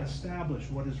 They establish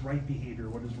what is right behavior,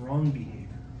 what is wrong behavior.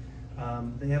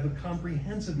 They have a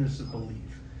comprehensiveness of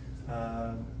belief.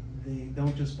 They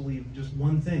don't just believe just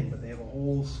one thing, but they have a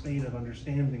whole spate of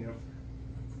understanding of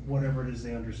whatever it is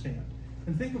they understand.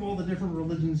 And think of all the different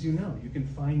religions you know. You can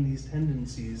find these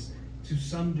tendencies to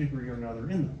some degree or another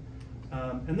in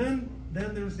them. And then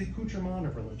there's the accoutrement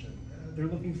of religion. They're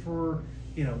looking for,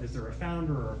 you know, is there a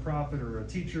founder or a prophet or a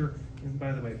teacher? And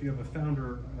by the way, if you have a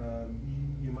founder,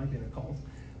 you might be in a cult.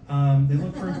 They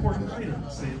look for important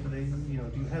items. They, you know,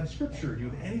 do you have scripture? Do you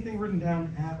have anything written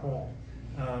down at all?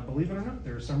 Believe it or not,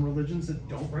 there are some religions that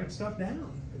don't write stuff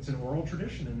down. It's an oral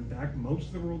tradition, and in fact, most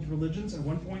of the world's religions at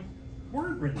one point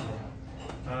weren't written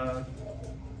down.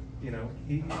 You know,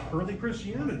 early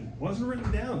Christianity wasn't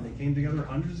written down. They came together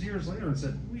hundreds of years later and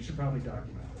said, we should probably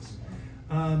document this.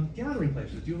 Gathering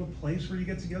places. Do you have a place where you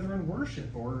get together and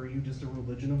worship, or are you just a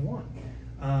religion of one?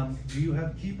 Do you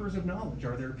have keepers of knowledge?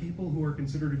 Are there people who are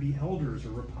considered to be elders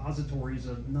or repositories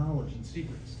of knowledge and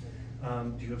secrets?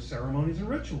 Do you have ceremonies and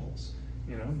rituals?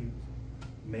 You know, you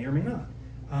may or may not.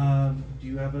 Do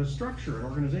you have a structure, an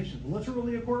organization?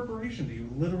 Literally a corporation. Do you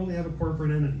literally have a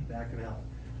corporate entity back in hell?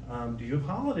 Do you have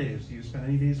holidays? Do you spend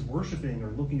any days worshiping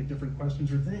or looking at different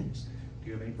questions or things? Do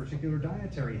you have any particular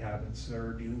dietary habits,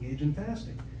 or do you engage in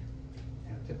fasting?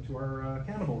 A tip to our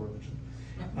cannibal religion.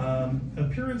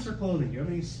 Appearance or clothing. Do you have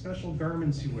any special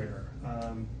garments you wear?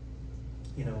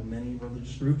 You know, many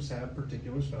religious groups have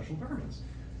particular special garments.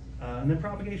 And then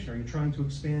propagation. Are you trying to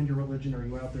expand your religion? Are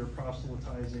you out there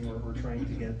proselytizing or trying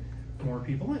to get more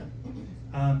people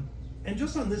in? And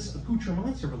just on this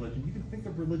accoutrements of religion, you can think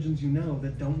of religions you know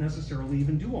that don't necessarily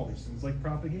even do all these things, like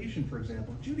propagation, for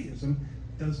example. Judaism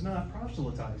does not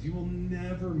proselytize. You will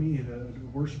never meet a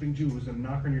worshiping Jew who's going to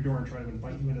knock on your door and try to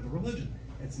invite you into the religion.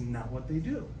 It's not what they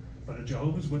do. But a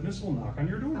Jehovah's Witness will knock on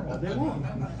your door all day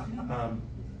long.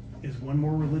 Is one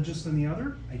more religious than the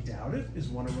other? I doubt it. Is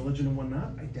one a religion and one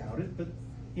not? I doubt it. But,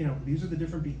 you know, these are the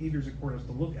different behaviors a court has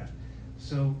to look at.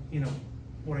 So, you know,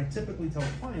 what I typically tell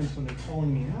clients when they're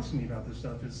calling me and asking me about this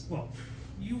stuff is, well,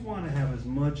 you want to have as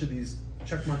much of these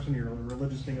check marks on your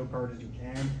religious bingo card as you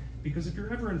can, because if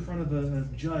you're ever in front of a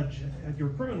judge at your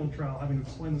criminal trial having to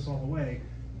explain this all the way,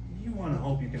 you want to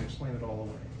hope you can explain it all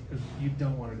away, because you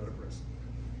don't want to go to prison.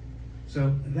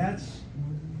 So that's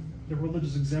the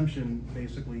religious exemption,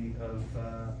 basically, of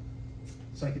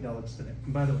psychedelics today.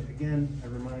 And by the way, again, I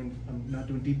remind, I'm not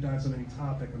doing deep dives on any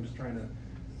topic, I'm just trying to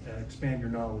expand your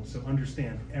knowledge. So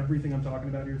understand, everything I'm talking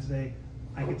about here today,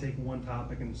 I could take one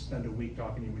topic and spend a week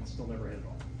talking to you, we'd still never hit it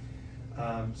all.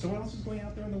 So what else is going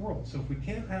out there in the world? So if we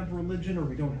can't have religion, or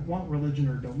we don't want religion,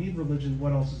 or don't need religion,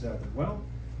 what else is out there? Well,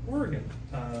 Oregon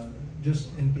just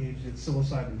engaged its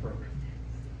psilocybin program.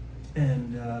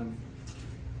 And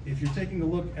if you're taking a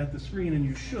look at the screen, and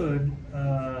you should,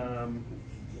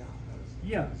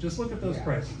 yeah, just look at those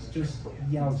prices. Just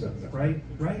yowza, right?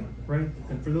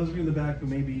 And for those of you in the back who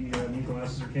maybe need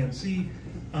glasses or can't see,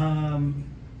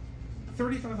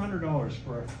 $3,500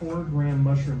 for a 4-gram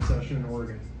mushroom session in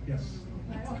Oregon. Yes?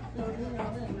 I don't know if you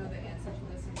know the answer to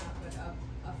this or not, but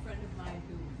a friend of mine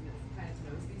who kind of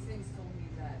knows these things told me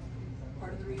that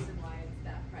part of the reason why it's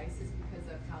that price is because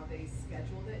of how they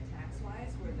scheduled it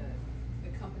tax-wise, where the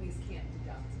companies can't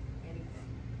deduct anything.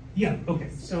 Yeah, okay,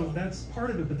 so that's part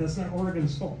of it, but that's not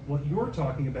Oregon's fault. What you're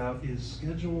talking about is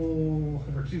IRS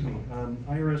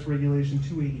Regulation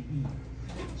 280E.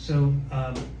 So,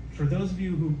 for those of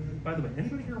you who, by the way,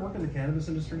 anybody here work in the cannabis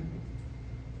industry?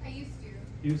 I used to.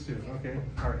 Used to, okay,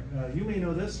 all right. You may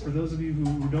know this, for those of you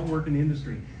who don't work in the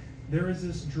industry. There is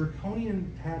this draconian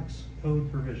tax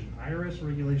code provision, IRS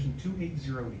Regulation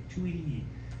 280E,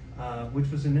 which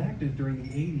was enacted during the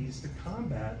 80s to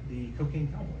combat the cocaine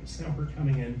cowboys that were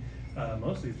coming in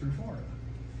mostly through Florida.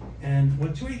 And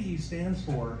what 280E stands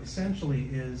for, essentially,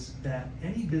 is that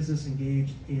any business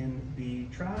engaged in the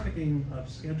trafficking of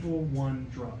Schedule I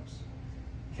drugs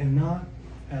cannot,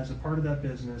 as a part of that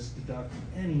business, deduct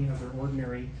any of their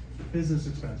ordinary business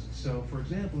expenses. So, for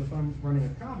example, if I'm running a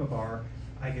Kava Bar,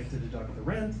 I get to deduct the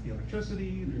rent, the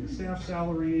electricity, the staff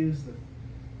salaries, the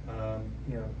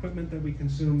equipment that we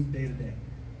consume day to day.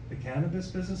 The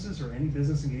cannabis businesses, or any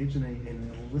business engaged in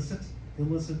an illicit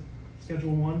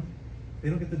Schedule I, they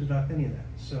don't get to deduct any of that.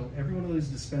 So every one of those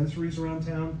dispensaries around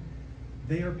town,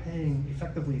 they are paying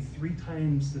effectively 3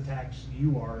 times the tax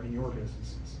you are in your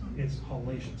businesses. It's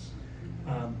hellacious.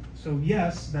 So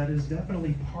yes, that is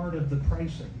definitely part of the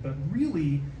pricing, but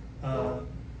really, the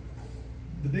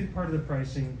big part of the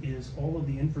pricing is all of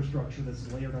the infrastructure that's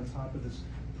layered on top of this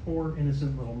poor,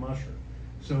 innocent little mushroom.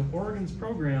 So Oregon's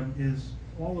program is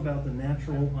all about the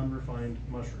natural, unrefined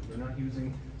mushroom. They're not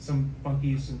using some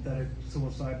funky synthetic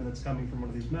psilocybin that's coming from one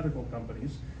of these medical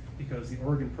companies, because the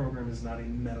Oregon program is not a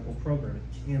medical program. It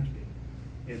can't be.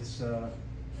 It's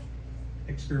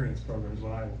experience program is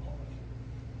what I will call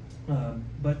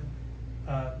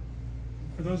it.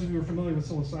 For those of you who are familiar with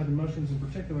psilocybin mushrooms in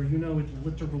particular, you know it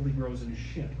literally grows in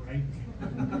shit, right? Oh,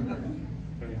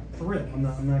 yeah. For real, I'm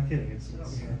not kidding. It's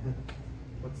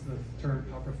what's the term,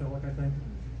 coprophilic, I think?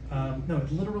 No,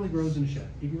 it literally grows in shit.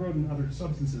 You can grow it in other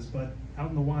substances, but out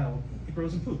in the wild, it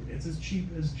grows in poop. It's as cheap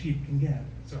can get.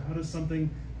 So how does something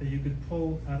that you could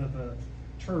pull out of a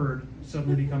turd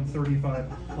suddenly become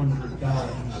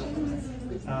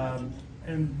 $3,500?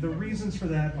 And the reasons for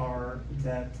that are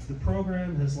that the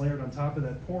program has layered on top of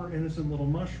that poor innocent little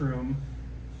mushroom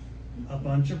a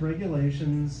bunch of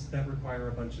regulations that require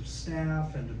a bunch of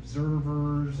staff and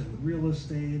observers and real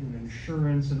estate and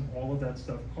insurance, and all of that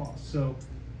stuff costs. So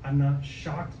I'm not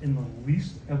shocked in the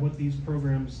least at what these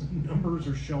programs' numbers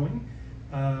are showing.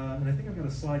 And I think I've got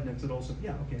a slide next that also,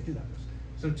 yeah, okay, I do that.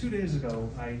 So 2 days ago,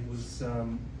 I was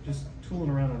just tooling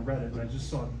around on Reddit, and I just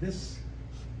saw this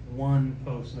one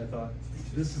post, and I thought,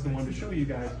 this is the one to show you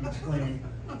guys to explain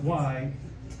why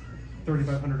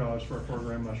 $3,500 for a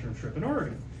 4-gram mushroom trip in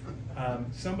Oregon.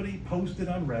 Somebody posted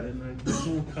on Reddit, and it's a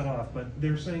little cut off, but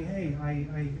they're saying, hey, I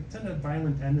tend to have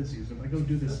violent tendencies. If I go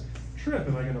do this trip,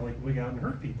 am I going to like wig out and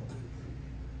hurt people?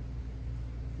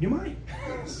 You might.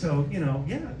 So,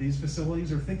 yeah, these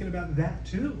facilities are thinking about that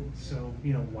too. So,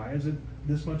 why is it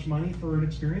this much money for an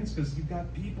experience? Because you've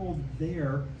got people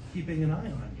there keeping an eye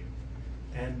on you.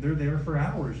 And they're there for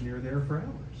hours, and you're there for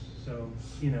hours. So,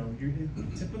 your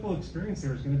typical experience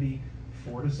there is going to be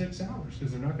 4 to 6 hours,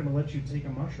 because they're not going to let you take a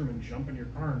mushroom and jump in your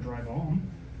car and drive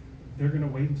home. They're going to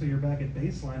wait until you're back at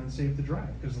baseline and safe to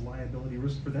drive, because the liability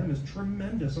risk for them is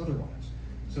tremendous otherwise.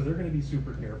 So they're going to be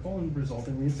super careful, and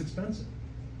resultingly it's expensive.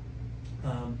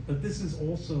 But this is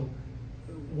also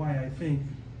why I think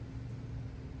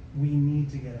we need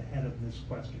to get ahead of this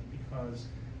question, because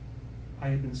I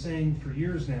have been saying for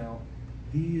years now,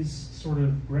 these sort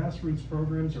of grassroots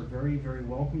programs are very, very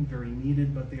welcome, very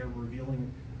needed, but they are revealing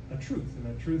a truth, and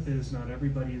that truth is not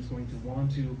everybody is going to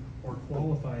want to or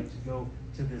qualify to go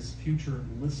to this future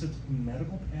illicit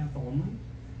medical path only.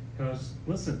 Because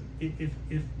listen, if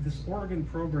this Oregon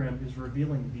program is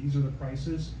revealing these are the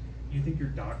prices, you think your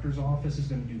doctor's office is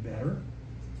going to do better?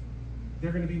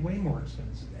 They're going to be way more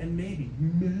expensive. And maybe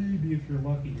if you're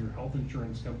lucky, your health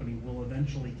insurance company will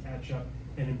eventually catch up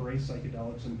and embrace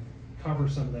psychedelics and cover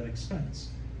some of that expense.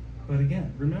 But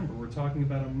again, remember, we're talking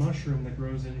about a mushroom that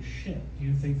grows in shit. Do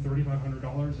you think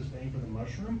 $3,500 is paying for the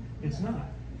mushroom? It's not.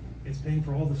 It's paying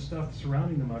for all the stuff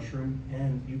surrounding the mushroom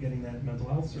and you getting that mental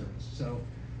health service. So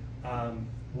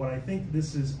what I think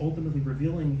this is ultimately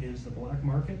revealing is the black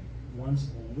market. Once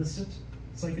illicit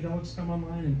psychedelics come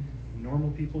online and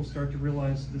normal people start to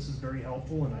realize this is very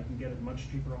helpful and I can get it much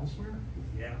cheaper elsewhere,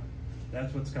 yeah,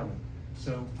 that's what's coming.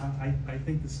 So I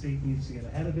think the state needs to get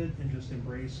ahead of it and just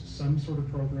embrace some sort of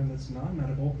program that's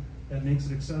non-medical that makes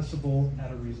it accessible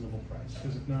at a reasonable price.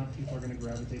 Because if not, people are going to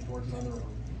gravitate towards it on their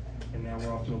own. And now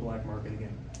we're off to a black market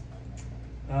again.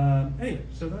 Anyway,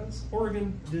 so that's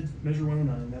Oregon did Measure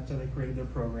 109. That's how they created their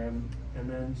program. And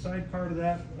then sidecar to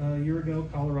that, a year ago,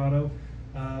 Colorado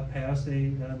passed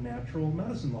a natural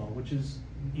medicine law, which is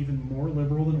even more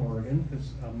liberal than Oregon.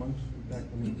 Because in fact,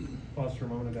 let me pause for a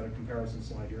moment. I've got a comparison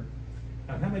slide here.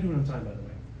 How am I doing on time, by the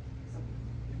way?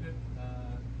 You're good.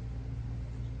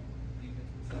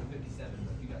 7:57,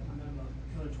 but you got time.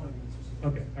 Another 20 minutes or so.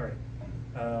 Okay, all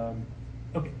right.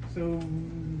 Okay, so I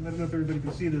don't know if everybody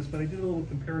can see this, but I did a little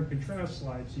compare and contrast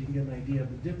slide so you can get an idea of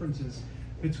the differences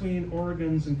between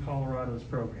Oregon's and Colorado's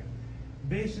program.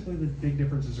 Basically, the big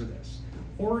differences are this.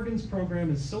 Oregon's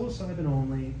program is psilocybin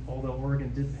only, although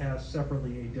Oregon did pass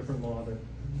separately a different law that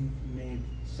made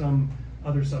some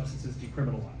other substances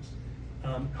decriminalized.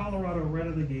 Colorado, right out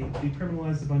of the gate,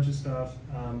 decriminalized a bunch of stuff,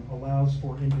 allows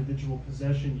for individual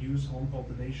possession, use, home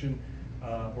cultivation.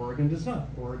 Oregon does not.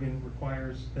 Oregon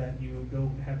requires that you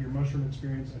go have your mushroom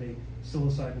experience at a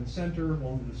psilocybin center.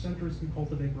 Only the centers can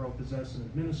cultivate, grow, possess, and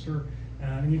administer,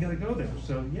 and you got to go there.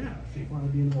 So yeah, if you want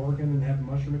to be in Oregon and have a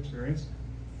mushroom experience,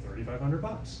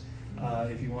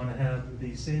 $3,500. If you want to have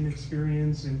the same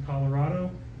experience in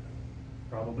Colorado,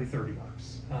 probably $30.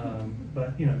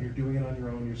 But you know, you're doing it on your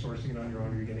own, you're sourcing it on your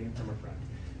own, or you're getting it from a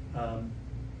friend.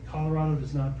 Colorado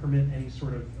does not permit any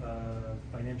sort of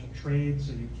financial trade,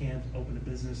 so you can't open a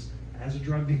business as a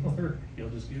drug dealer. You'll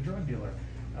just be a drug dealer,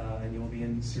 and you'll be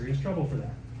in serious trouble for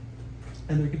that.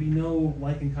 And there could be no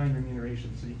like and kind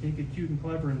remuneration, so you can't get cute and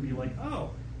clever and be like,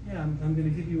 oh, yeah, I'm going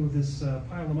to give you this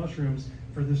pile of mushrooms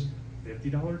for this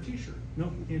 $50 t-shirt.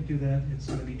 Nope, you can't do that. It's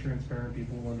going to be transparent.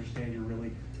 People will understand you're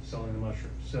really selling the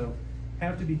mushrooms. So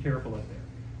have to be careful out there.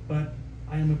 But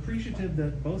I am appreciative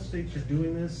that both states are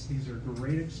doing this. These are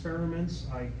great experiments.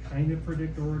 I kind of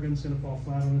predict Oregon's going to fall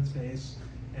flat on its face,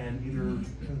 and either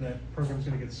that program's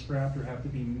going to get scrapped or have to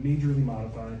be majorly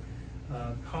modified.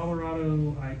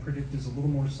 Colorado, I predict, is a little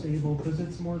more stable because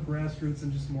it's more grassroots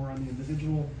and just more on the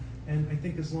individual. And I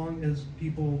think as long as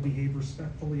people behave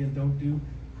respectfully and don't do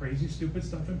crazy, stupid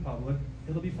stuff in public,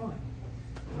 it'll be fine.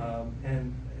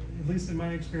 And at least in my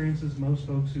experiences, most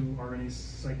folks who are in a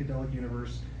psychedelic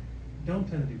universe don't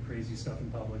tend to do crazy stuff in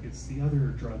public. It's the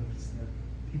other drugs that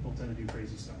people tend to do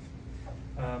crazy stuff.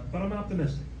 But I'm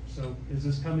optimistic. So is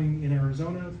this coming in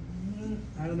Arizona?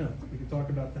 I don't know. We could talk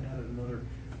about that at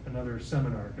another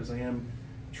seminar, because I am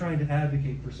trying to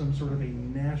advocate for some sort of a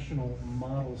national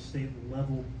model state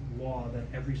level law that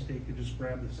every state could just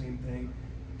grab the same thing,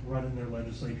 run it in their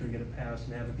legislature and get it passed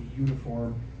and have it be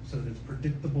uniform so that it's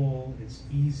predictable, it's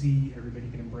easy, everybody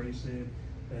can embrace it,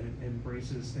 that it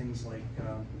embraces things like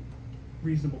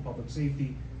reasonable public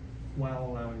safety while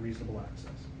allowing reasonable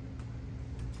access.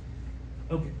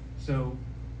 Okay, so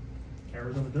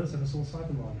Arizona does have a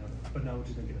psilocybin law now, but not what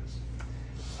you think it is.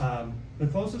 The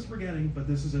closest we're getting, but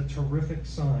this is a terrific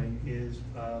sign, is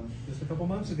just a couple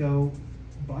months ago,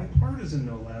 bipartisan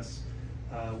no less,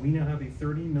 we now have a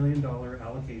 $30 million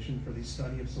allocation for the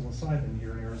study of psilocybin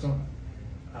here in Arizona.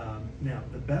 Now,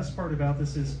 the best part about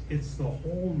this is it's the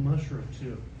whole mushroom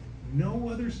too. No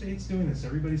other state's doing this.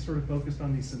 Everybody's sort of focused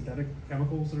on these synthetic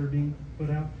chemicals that are being put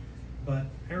out, but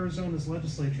Arizona's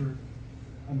legislature,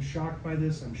 I'm shocked by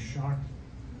this. I'm shocked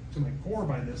to my core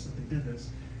by this, that they did this.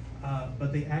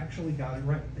 But they actually got it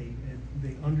right.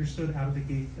 They understood out of the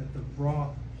gate that the raw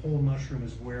whole mushroom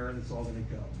is where it's all going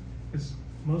to go. Because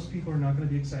most people are not going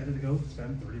to be excited to go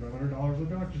spend $3,500 at a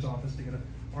doctor's office to get an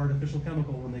artificial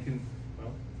chemical when they can,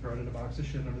 well, throw it in a box of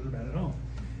shit under their bed at home.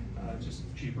 It's just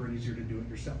cheaper and easier to do it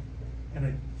yourself. And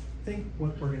I think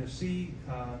what we're going to see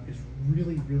is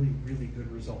really, really, really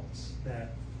good results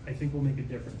that I think will make a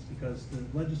difference, because the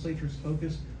legislature is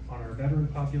focused on our veteran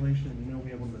population, and you know we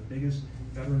have one of the biggest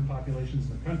veteran populations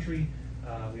in the country.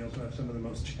 We also have some of the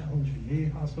most challenged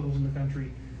VA hospitals in the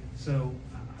country. So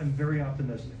I'm very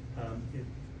optimistic. If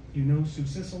you know Sue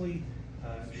Sicily.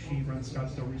 She runs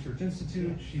Scottsdale Research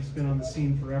Institute. She's been on the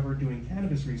scene forever doing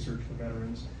cannabis research for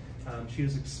veterans. She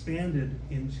has expanded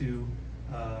into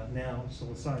now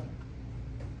psilocybin.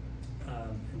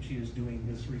 And she is doing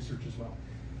this research as well.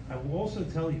 I will also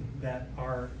tell you that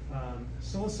our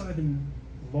psilocybin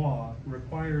law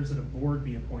requires that a board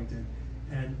be appointed,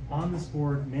 and on this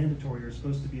board, mandatory, are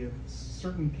supposed to be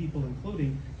certain people,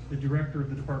 including the director of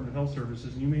the Department of Health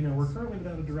Services. And you may know we're currently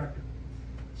without a director.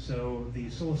 So the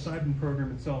psilocybin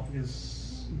program itself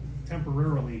is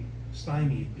temporarily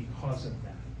stymied because of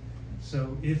that.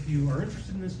 So if you are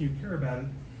interested in this and you care about it,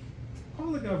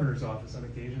 call the governor's office on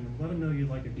occasion and let them know you'd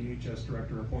like a DHS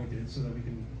director appointed so that we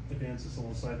can advance the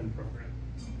psilocybin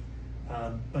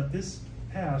program. But this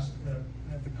passed,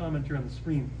 I have the comment here on the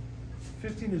screen,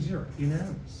 15-0,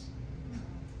 unanimous.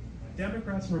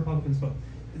 Democrats and Republicans both.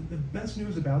 The best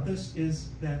news about this is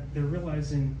that they're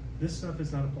realizing this stuff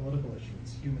is not a political issue,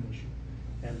 it's a human issue.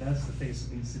 And that's the face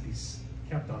that needs to be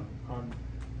kept on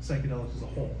psychedelics as a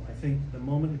whole. I think the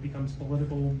moment it becomes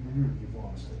political, you've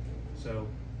lost it. So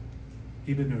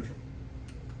keep it neutral.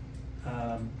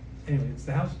 Anyway, it's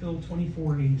the House Bill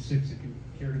 2486, if you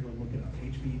care to go look it up,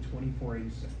 HB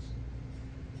 2486.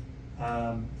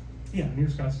 Yeah, near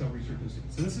Scottsdale Research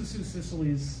Institute. So this is Sue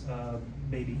Sicily's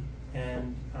baby,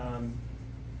 and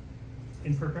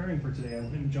in preparing for today, I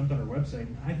went and jumped on her website,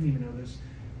 and I didn't even know this.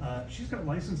 She's got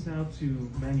license now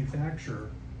to manufacture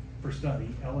for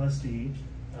study LSD,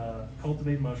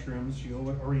 cultivate mushrooms. She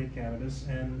already had cannabis,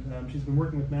 and she's been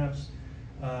working with MAPS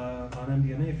on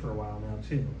MDMA for a while now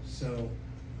too. So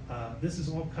this is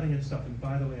all cutting edge stuff. And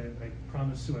by the way, I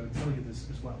promised Sue I would tell you this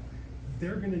as well.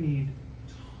 They're going to need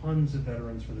tons of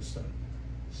veterans for this study.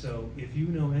 So if you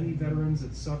know any veterans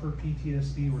that suffer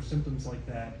PTSD or symptoms like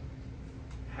that,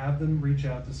 have them reach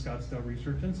out to Scottsdale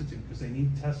Research Institute because they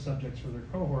need test subjects for their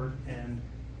cohort, and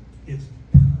it's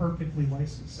perfectly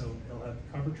licensed. So they'll have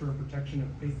coverage or protection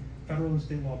of federal and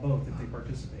state law both if they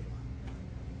participate.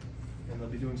 And they'll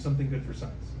be doing something good for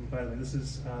science. And by the way, this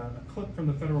is a clip from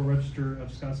the Federal Register of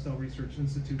Scottsdale Research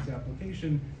Institute's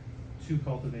application to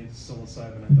cultivate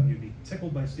psilocybin. I thought you'd be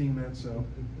tickled by seeing that, so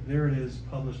there it is,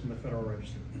 published in the Federal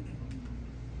Register.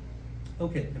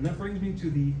 Okay, and that brings me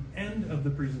to the end of the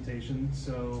presentation,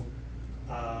 so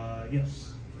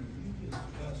yes? Can you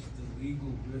discuss the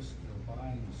legal risk of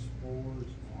buying spores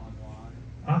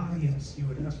online? Yes, you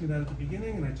had asked me that at the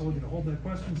beginning, and I told you to hold that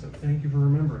question, so thank you for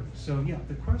remembering. So yeah,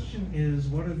 the question is,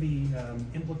 what are the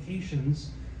implications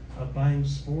of buying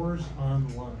spores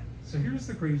online? So here's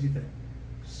the crazy thing.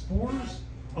 Spores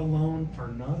alone are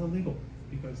not illegal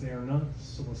because they are not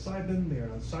psilocybin, they are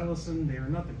not psilocin, they are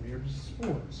nothing, they are just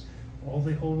spores. All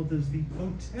they hold is the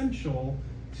potential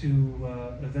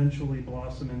to eventually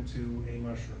blossom into a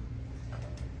mushroom.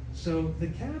 So the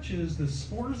catch is the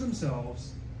spores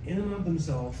themselves, in and of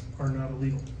themselves, are not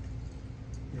illegal.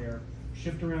 They're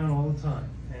shipped around all the time.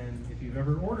 And if you've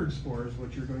ever ordered spores,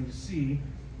 what you're going to see,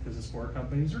 because the spore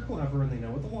companies are clever and they know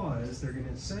what the law is, they're going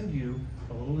to send you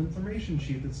a little information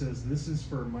sheet that says this is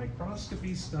for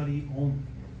microscopy study only.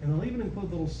 And they'll even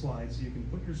include little slides so you can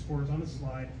put your spores on a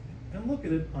slide and look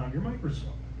at it on your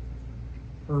microscope.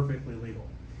 Perfectly legal.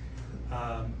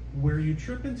 Where you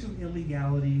trip into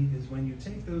illegality is when you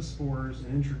take those spores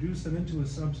and introduce them into a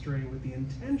substrate with the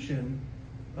intention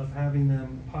of having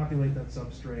them populate that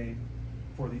substrate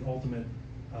for the ultimate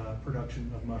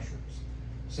production of mushrooms.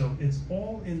 So it's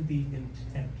all in the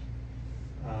intent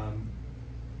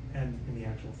and in the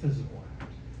actual physical act.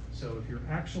 So if you're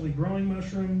actually growing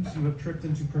mushrooms, you have tripped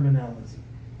into criminality.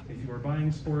 If you are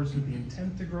buying spores with the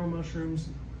intent to grow mushrooms,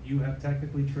 you have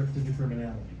technically tripped into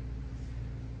criminality.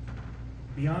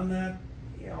 Beyond that,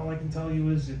 all I can tell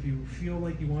you is if you feel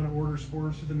like you want to order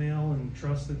spores through the mail and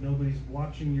trust that nobody's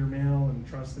watching your mail and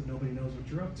trust that nobody knows what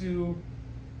you're up to,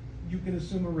 you can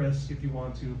assume a risk if you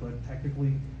want to, but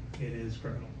technically it is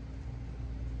criminal.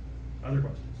 Other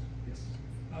questions? Yes?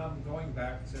 Going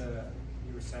back to,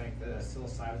 you were saying the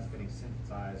psilocybin is getting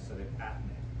synthesized, so they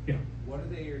patent it. Yeah. What are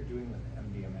they doing with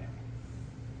MDMA?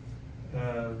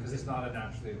 Because it's not a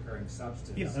naturally occurring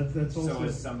substance. Yeah, that's also. So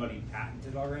is somebody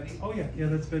patented already? Oh yeah,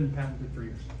 that's been patented for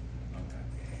years.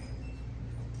 Okay.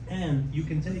 And you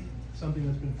can take something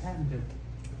that's been patented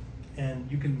and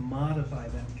you can modify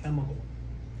that chemical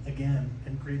again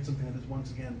and create something that is once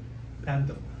again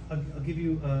patentable. I'll give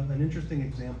you an interesting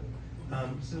example.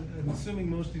 So I'm assuming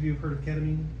most of you have heard of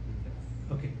ketamine.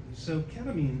 Okay, so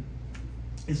ketamine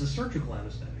is a surgical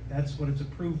anesthetic. That's what it's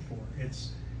approved for.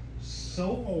 It's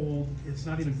so old, it's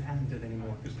not even patented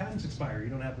anymore, because patents expire. You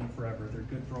don't have them forever. They're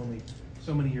good for only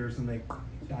so many years and they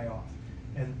die off.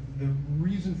 And the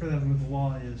reason for that with the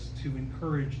law is to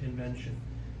encourage invention.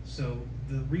 So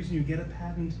the reason you get a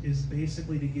patent is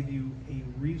basically to give you a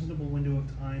reasonable window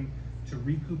of time to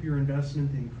recoup your investment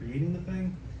in creating the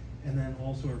thing, and then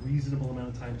also a reasonable amount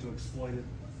of time to exploit it,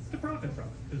 to profit from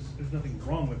it, because there's nothing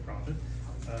wrong with profit,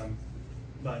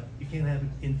 but you can't have it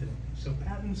infinitely. So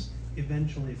patents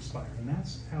eventually expire, and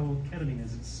that's how ketamine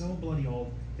is. It's so bloody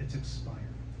old, it's expired.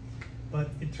 But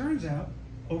it turns out,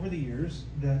 over the years,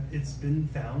 that it's been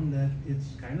found that it's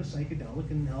kind of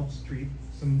psychedelic and helps treat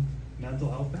some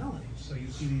mental health maladies. So you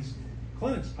see these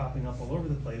clinics popping up all over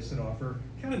the place that offer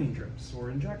ketamine drips or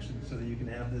injections so that you can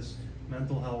have this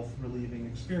mental health relieving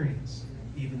experience,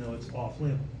 even though it's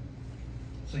off-label.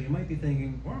 So you might be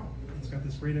thinking, wow, it's got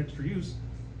this great extra use,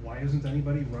 why isn't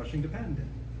anybody rushing to patent it?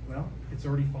 Well, it's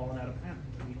already fallen out of patent,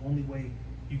 and the only way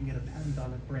you can get a patent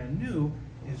on it brand new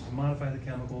is to modify the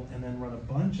chemical and then run a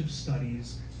bunch of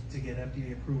studies to get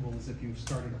FDA approval as if you've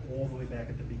started all the way back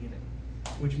at the beginning,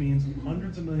 which means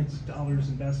hundreds of millions of dollars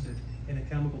invested in a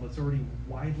chemical that's already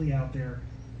widely out there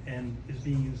and is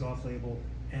being used off-label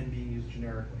and being used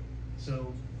generically.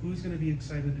 So who's going to be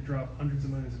excited to drop hundreds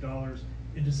of millions of dollars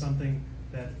into something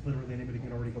that literally anybody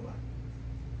can already go buy?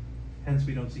 Hence,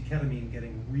 we don't see ketamine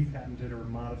getting repatented or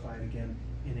modified again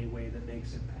in a way that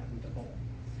makes it patentable.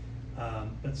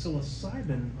 But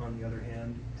psilocybin, on the other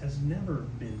hand, has never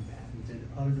been patented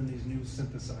other than these new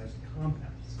synthesized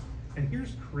compounds. And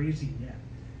here's crazy yet.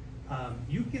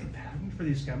 You get a patent for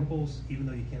these chemicals even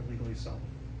though you can't legally sell them.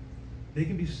 They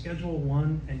can be Schedule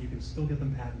 1 and you can still get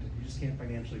them patented. You just can't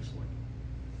financially exploit them.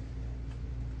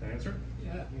 That answer?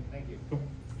 Yeah, thank you. Cool,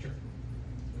 sure.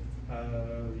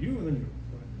 You and then you.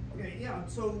 Okay, yeah,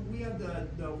 so we have the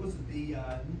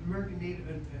American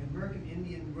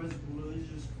Indian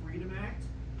Religious Freedom Act.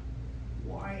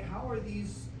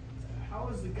 How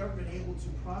is the government able to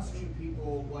prosecute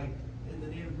people like in the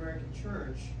Native American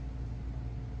Church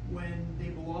when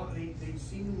they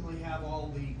seemingly have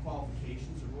all the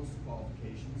qualifications, or most of the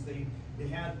qualifications. They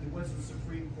went to the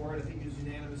Supreme Court, I think it was a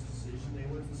unanimous decision. They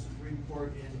went to the Supreme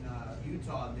Court in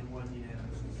Utah and they won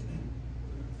unanimous decision.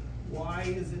 Why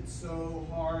is it so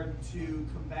hard to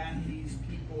combat these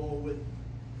people with,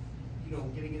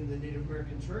 getting in the Native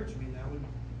American Church? I mean, that would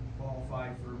qualify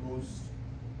for most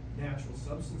natural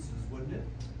substances, wouldn't it?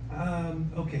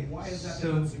 Okay. Why is that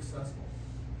so not successful?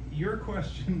 Your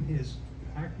question is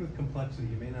packed with complexity.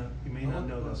 You may not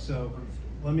know this. So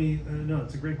let me. No,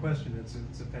 it's a great question.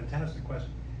 It's a fantastic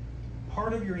question.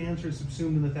 Part of your answer is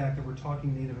subsumed in the fact that we're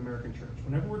talking Native American Church.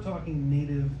 Whenever we're talking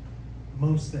Native,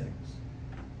 most things,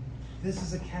 this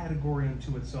is a category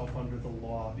unto itself under the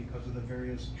law because of the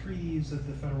various treaties that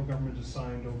the federal government has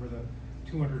signed over the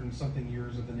 200 and something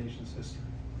years of the nation's history.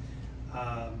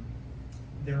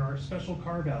 There are special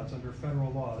carve-outs under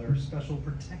federal law. There are special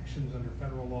protections under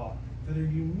federal law that are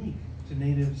unique to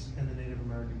Natives and the Native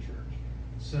American Church.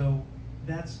 So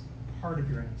that's part of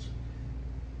your answer.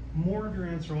 More of your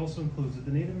answer also includes that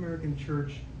the Native American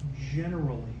Church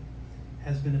generally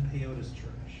has been a peyote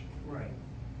church. Right.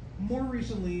 More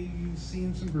recently, you've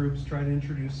seen some groups try to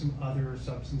introduce some other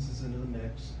substances into the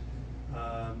mix.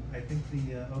 I think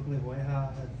the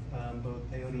Oglevoeha had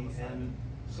both peyote and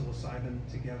psilocybin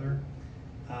together.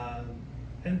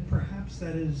 And perhaps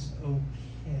that is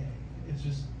okay. It's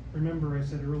just, remember I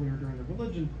said earlier during the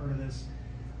religion part of this,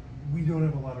 we don't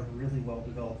have a lot of really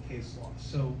well-developed case law.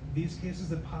 So these cases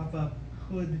that pop up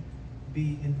could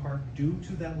be in part due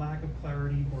to that lack of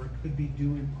clarity, or it could be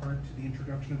due in part to the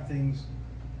introduction of things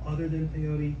other than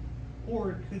peyote,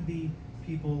 or it could be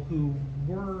people who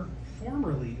were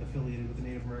formerly affiliated with the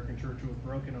Native American Church who have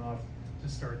broken off to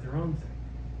start their own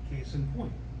thing. Case in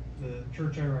point, the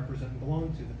church I represent and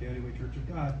belong to, the Peyote Way Church of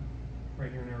God,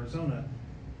 right here in Arizona,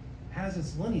 has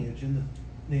its lineage in the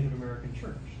Native American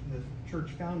Church. The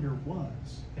church founder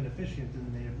was an officiant in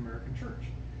the Native American Church.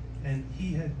 And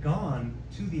he had gone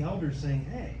to the elders saying,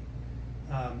 hey,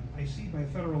 I see by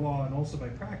federal law and also by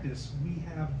practice, we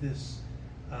have this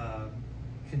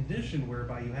condition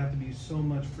whereby you have to be so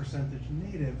much percentage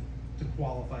Native to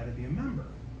qualify to be a member.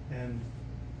 And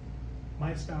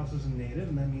my spouse isn't Native,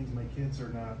 and that means my kids are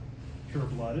not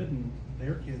pure-blooded, and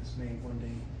their kids may one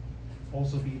day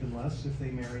also be even less if they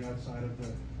marry outside of the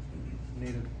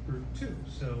Native group too.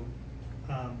 So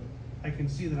I can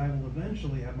see that I will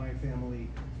eventually have my family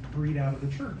breed out of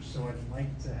the church. So I'd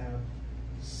like to have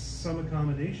some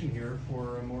accommodation here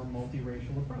for a more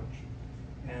multiracial approach.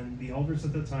 And the elders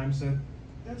at the time said,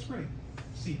 that's great,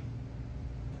 see you.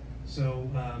 So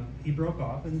he broke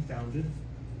off and founded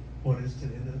what is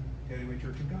today the Peyote Way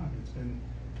Church of God. It's been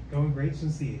going great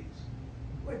since the 80s.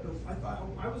 Wait, but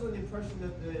I was under the impression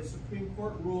that the Supreme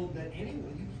Court ruled that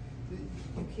anyone,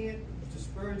 you can't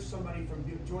discourage somebody from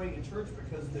joining a church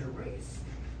because of their race.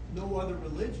 no other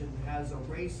religion has a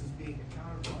race as being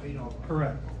a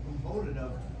Correct. component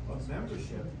of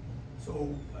membership.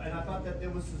 So, and I thought that there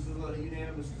was a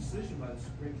unanimous decision by the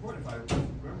Supreme Court, if I was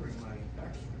remembering my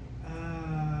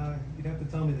backstory. You'd have to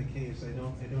tell me the case. I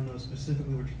don't know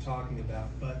specifically what you're talking about,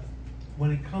 but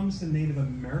when it comes to Native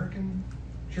American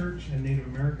church and Native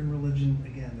American religion,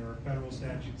 again, there are federal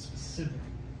statutes specific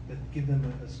that give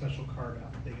them a special carve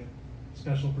out. They get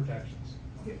special protections.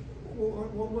 Okay, well,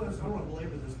 I don't want to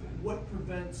belabor this, but what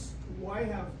prevents, why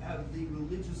have the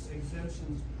religious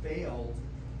exemptions failed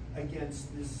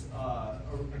against this,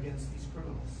 against these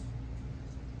criminals?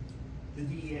 The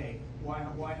DEA, why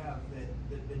have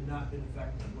they not been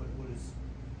effective? What has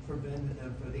prevented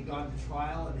them? Have they gone to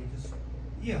trial and they just,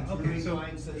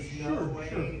 mind says no way?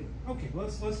 Sure. Okay,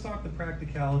 let's talk the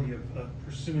practicality of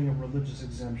pursuing a religious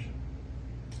exemption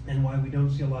and why we don't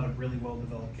see a lot of really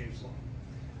well-developed case law.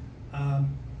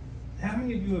 How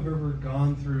many of you have ever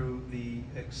gone through the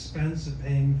expense of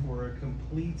paying for a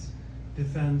complete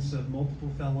defense of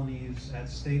multiple felonies at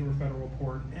state or federal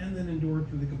court and then endured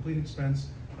through the complete expense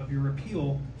of your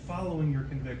appeal following your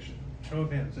conviction? Show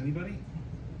of hands, anybody?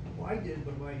 Well, I did,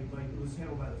 but it was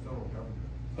handled by the federal government.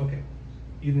 Okay,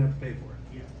 you didn't have to pay for it?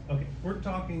 Yeah. Okay, we're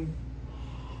talking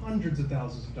hundreds of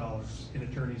thousands of dollars in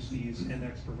attorney's fees and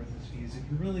expert witness fees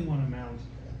if you really want to mount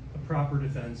a proper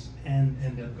defense and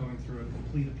end up going through a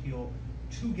complete appeal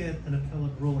to get an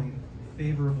appellate ruling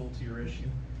favorable to your issue.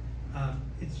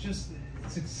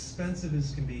 It's expensive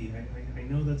as can be. I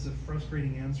know that's a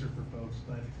frustrating answer for folks,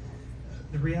 but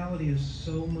the reality is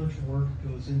so much work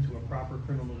goes into a proper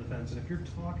criminal defense. And if you're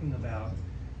talking about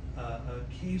a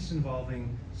case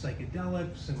involving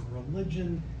psychedelics and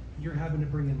religion, you're having to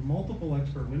bring in multiple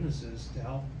expert witnesses to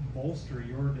help bolster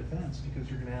your defense, because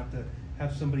you're going to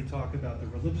have somebody talk about the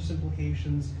religious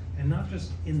implications, and not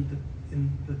just in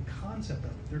the concept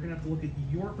of it. They're going to have to look at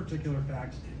your particular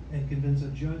facts and convince a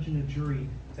judge and a jury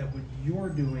that what you're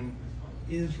doing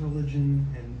is religion,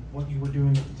 and what you were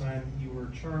doing at the time you were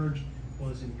charged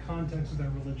was in context of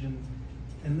that religion.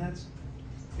 And that's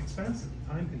expensive,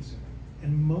 time consuming.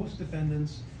 And most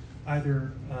defendants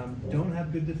either don't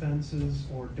have good defenses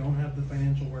or don't have the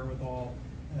financial wherewithal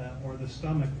or the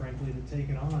stomach, frankly, to take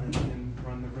it on and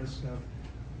run the risk of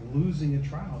losing a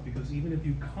trial. Because even if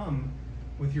you come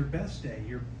with your best day,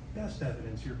 your best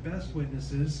evidence, your best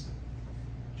witnesses,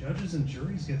 judges and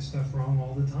juries get stuff wrong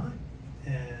all the time.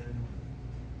 And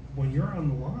when you're on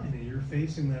the line and you're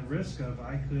facing that risk of,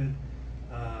 I could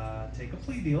take a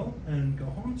plea deal and go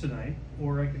home tonight,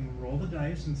 or I can roll the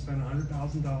dice and spend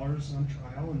 $100,000 on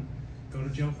trial and go to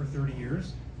jail for 30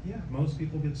 years. Yeah, most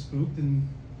people get spooked and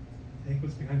take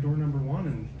what's behind door number one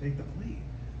and take the plea.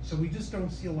 So we just don't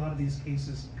see a lot of these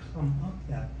cases come up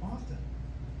that often,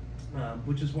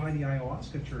 which is why the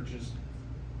ayahuasca churches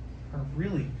are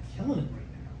really killing it right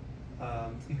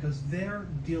now, because they're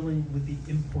dealing with the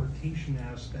importation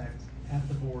aspect at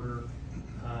the border.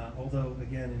 Although,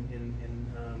 again, in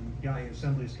Yahya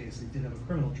Assembly's case, they did have a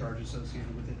criminal charge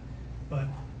associated with it. But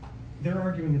they're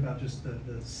arguing about just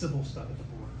the civil stuff at the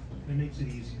border. And it makes it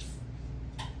easier.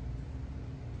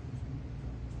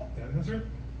 That answer?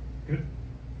 Good?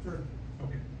 Sure.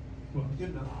 Okay. Well, Good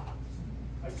enough.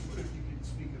 I just wonder if you could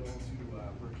speak at all to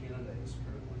where Canada is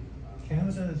currently.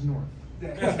 Canada is north.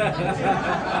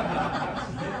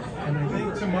 And I think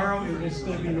tomorrow it will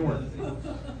still be north. Well,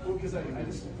 because I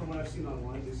just, from what I've seen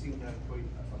online, they seem to have quite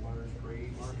a large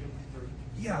gray market.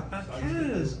 Yeah,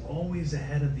 Canada is always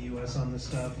ahead of the U.S. on this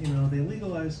stuff. You know, they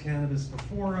legalized cannabis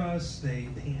before us. They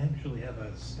actually have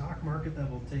a stock market that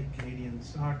will take Canadian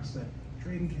stocks that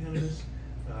trade in cannabis,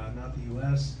 not the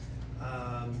U.S.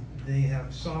 They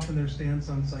have softened their stance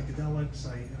on psychedelics.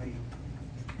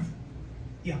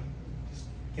 Yeah,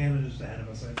 Canada's ahead of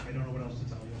us. I don't know what else to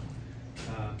tell you.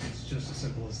 It's just as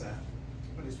simple as that.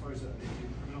 But as far as they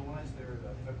criminalize their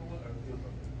federal or the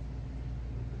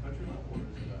country level, or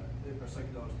is it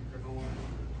psychedelics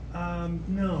decriminalized?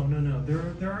 No.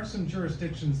 There are some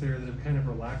jurisdictions there that have kind of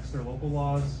relaxed their local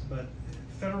laws, but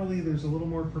federally there's a little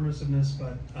more permissiveness,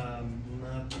 but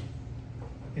not,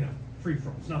 free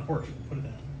from. It's not Portugal, put it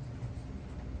that way.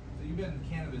 So you've been in the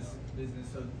cannabis business,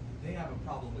 so they have a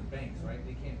problem with banks, right?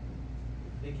 They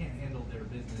can't handle their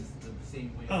business the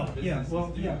same way other businesses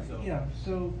do.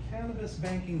 So cannabis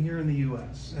banking here in the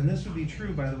U.S., and this would be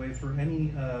true, by the way, for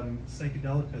any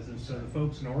psychedelic business. So the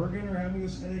folks in Oregon are having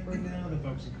this headache right now. The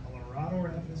folks in Colorado are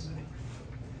having this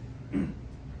headache.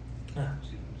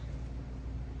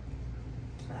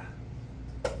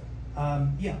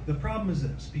 The problem is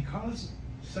this: because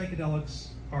psychedelics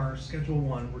are Schedule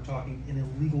 1, we're talking an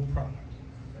illegal product.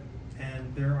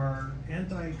 And there are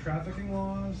anti-trafficking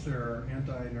laws, there are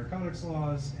anti-narcotics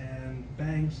laws, and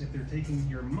banks, if they're taking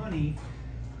your money,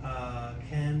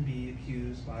 can be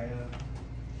accused by a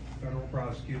federal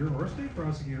prosecutor or a state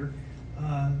prosecutor.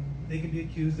 They can be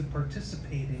accused of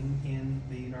participating in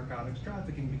the narcotics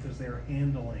trafficking because they are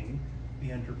handling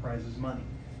the enterprise's money.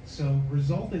 So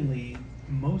resultingly,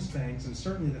 most banks, and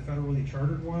certainly the federally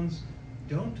chartered ones,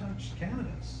 don't touch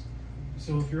cannabis.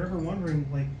 So if you're ever wondering,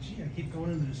 like, gee, I keep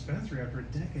going into the dispensary after a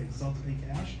decade, it's all to pay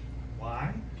cash.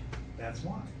 Why? That's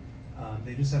why.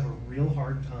 They just have a real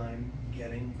hard time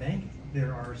getting banking.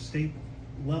 There are state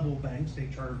level banks,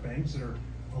 state chartered banks that are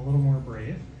a little more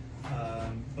brave,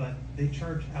 but they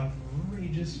charge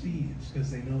outrageous fees because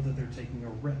they know that they're taking a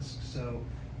risk. So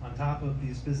on top of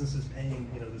these businesses paying,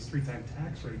 this 3-time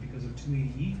tax rate because of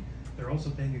 280E, they're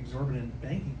also paying exorbitant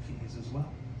banking fees as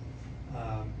well.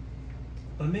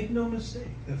 But make no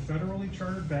mistake, the federally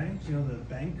chartered banks, the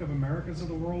Bank of Americas of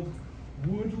the world,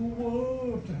 would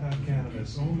love to have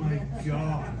cannabis. Oh my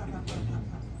God.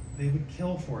 They would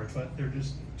kill for it, but they're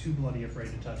just too bloody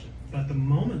afraid to touch it. But the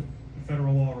moment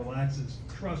federal law relaxes,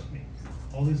 trust me,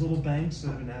 all these little banks that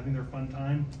have been having their fun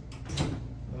time,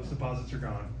 those deposits are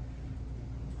gone.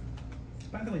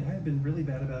 By the way, I have been really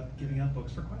bad about giving out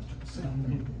books for questions. So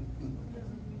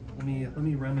let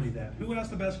me remedy that. Who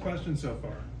asked the best question so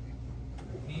far?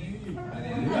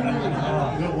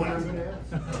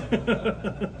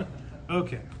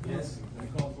 Okay. Yes.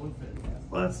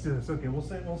 Let's do this. Okay,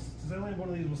 since I only have one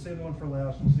of these, we'll save one for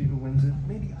last. We'll see who wins it.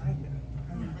 Maybe I win.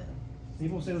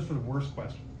 Maybe we'll save this for the worst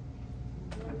question.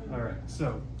 All right.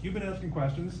 So you've been asking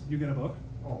questions. You get a book.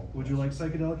 Oh. Would you like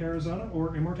Psychedelic Arizona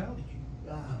or Immortality Key?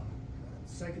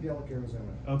 Psychedelic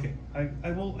Arizona. Okay.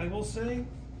 I will say,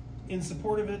 in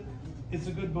support of it, it's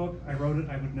a good book. I wrote it.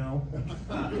 I would know.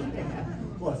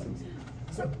 Blessings.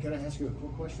 So, can I ask you a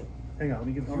quick question? Hang on, let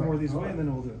me get a few more of these away, and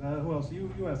then we'll do it. Who else? You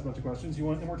asked a bunch of questions. You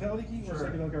want Immortality Key or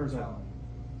Psychedelic Arizona?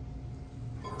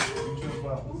 You chose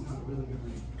well. This is a really good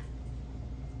read.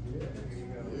 Yeah. There you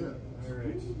go. Yeah. All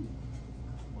right.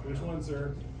 Which one,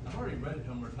 sir? I've already read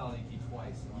Immortality Key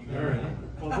twice. You All right.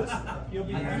 Well,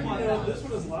 this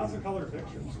one has lots of color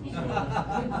pictures.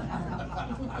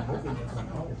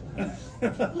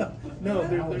 No,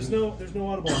 there's no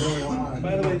Audible.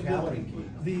 By the way,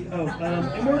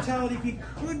 Immortality Key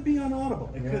could be on Audible.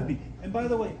 It could be. And by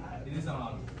the way, it is on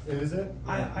Audible. Is it?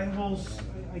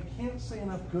 I can't say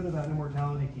enough good about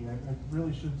Immortality Key. I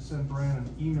really should send Brian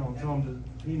an email and tell him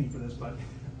to pay me for this, but.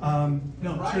 No,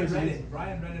 Brian read it.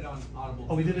 Brian read it on Audible.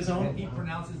 Oh, he did his own? And he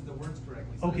pronounces the words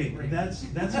correctly. So okay, that's key.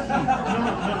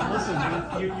 No,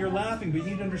 listen, you're laughing, but you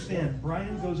need to understand.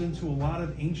 Brian goes into a lot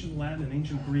of ancient Latin and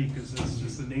ancient Greek because that's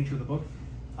just the nature of the book.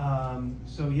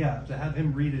 So yeah, to have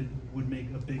him read it would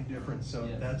make a big difference. So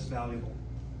that's valuable,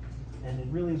 and it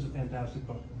really is a fantastic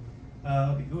book.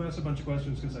 Okay, who asked a bunch of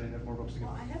questions because I have more books to get?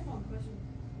 Well, I have one question.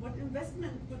 What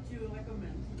investment would you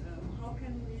recommend? How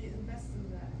can we invest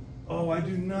in that? Oh, I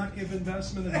do not give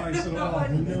investment advice at all.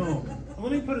 No.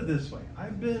 Let me put it this way.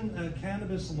 I've been a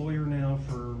cannabis lawyer now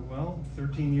for,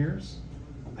 13 years.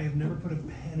 I have never put a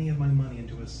penny of my money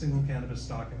into a single cannabis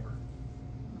stock ever.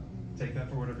 Take that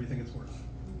for whatever you think it's worth.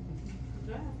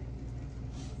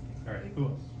 All right, who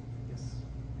else? Yes.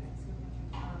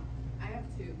 I have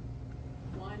two.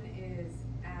 One is,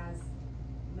 as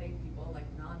lay people, like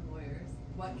non-lawyers,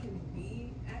 what can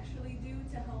we actually do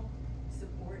to help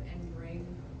support and bring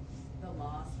the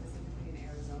law, specifically in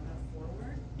Arizona,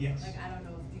 forward? Yes. Like, I don't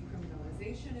know if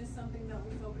decriminalization is something that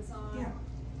we focus on. Yeah.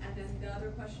 And then the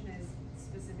other question is,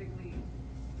 specifically,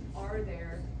 are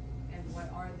there and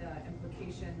what are the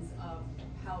implications of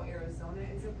how Arizona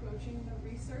is approaching the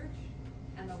research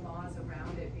and the laws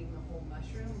around it being the whole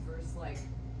mushroom versus like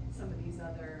some of these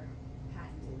other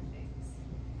patented things?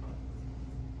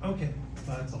 Okay,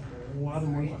 that's a lot of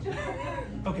more questions.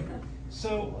 Okay,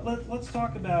 so let's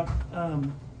talk about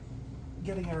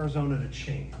getting Arizona to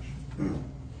change.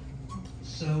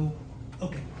 So,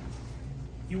 okay,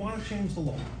 you want to change the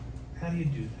law. How do you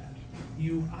do that?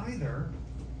 You either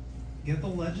get the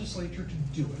legislature to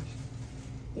do it,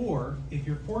 or if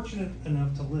you're fortunate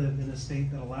enough to live in a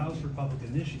state that allows for public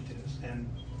initiatives, and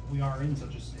we are in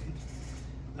such a state,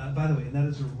 by the way, and that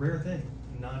is a rare thing.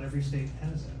 Not every state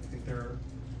has that. I think there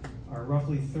are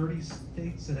roughly 30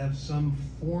 states that have some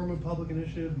form of public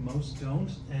initiative, most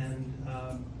don't, and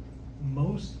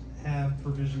most have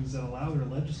provisions that allow their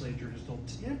legislature to still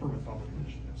tamper with public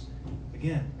initiatives.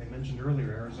 Again, I mentioned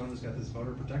earlier, Arizona's got this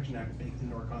Voter Protection Act baked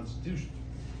into our Constitution.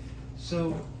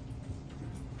 So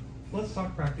let's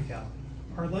talk practicality.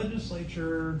 Our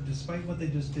legislature, despite what they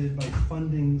just did by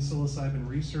funding psilocybin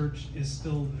research, is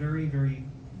still very, very,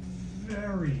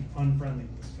 very unfriendly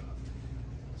with stuff.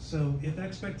 So if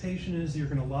expectation is you're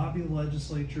going to lobby the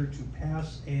legislature to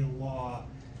pass a law,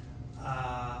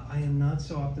 I am not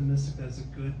so optimistic that's a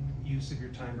good use of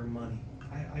your time or money.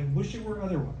 I wish it were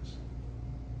otherwise.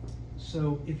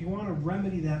 So if you want to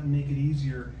remedy that and make it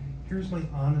easier, here's my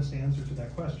honest answer to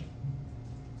that question.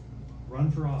 Run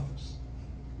for office.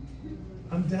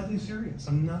 I'm deadly serious.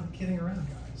 I'm not kidding around,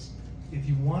 guys. If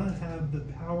you want to have the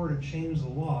power to change the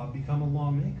law, become a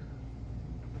lawmaker.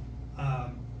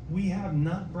 We have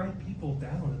not bright people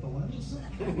down at the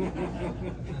legislature.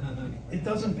 It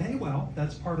doesn't pay well.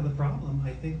 That's part of the problem.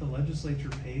 I think the legislature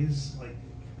pays like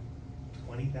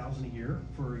 $20,000 a year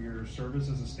for your service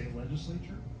as a state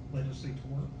legislator.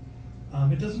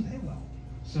 It doesn't pay well.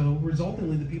 So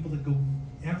resultingly, the people that go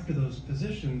after those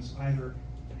positions either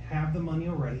have the money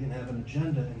already and have an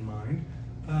agenda in mind,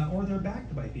 or they're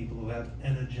backed by people who have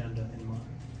an agenda in mind.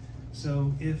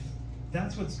 So if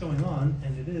that's what's going on,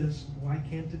 and it is, why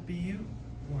can't it be you?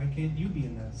 Why can't you be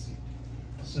in that seat?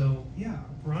 So yeah,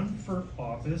 run for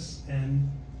office and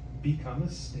become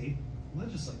a state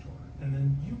legislator, and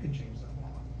then you can change that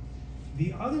law.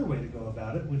 The other way to go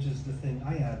about it, which is the thing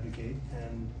I advocate,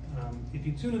 and if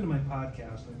you tune into my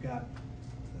podcast, I've got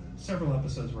several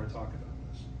episodes where I talk about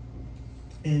this,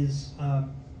 is a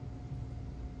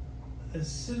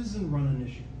citizen-run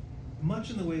initiative. Much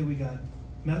in the way we got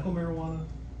medical marijuana,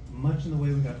 much in the way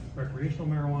we got recreational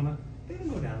marijuana, they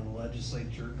didn't go down to the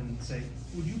legislature and say,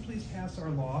 would you please pass our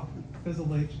law? Because the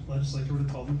legislature would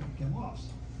have told them to get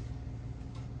lost.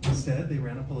 Instead, they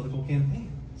ran a political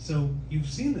campaign. So you've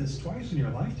seen this twice in your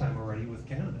lifetime already with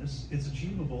cannabis. It's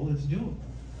achievable, it's doable.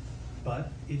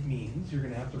 But it means you're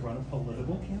going to have to run a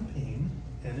political campaign,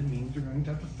 and it means you're going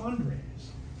to have to fundraise,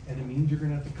 and it means you're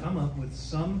going to have to come up with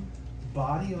some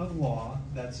body of law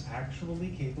that's actually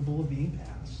capable of being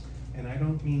passed. And I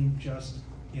don't mean just,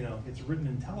 it's written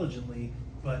intelligently,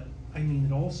 but I mean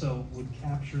it also would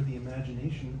capture the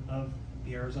imagination of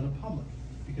the Arizona public,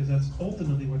 because that's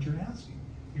ultimately what you're asking.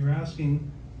 You're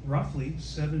asking roughly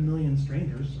 7 million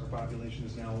strangers, our population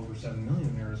is now over 7 million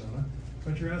in Arizona,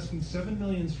 but you're asking 7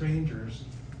 million strangers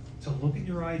to look at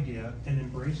your idea and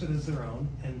embrace it as their own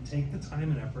and take the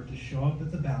time and effort to show up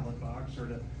at the ballot box or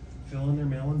to fill in their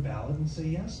mail-in ballot and say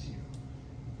yes to you.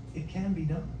 It can be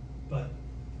done, but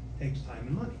it takes time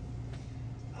and money.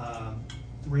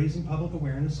 Raising public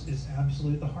awareness is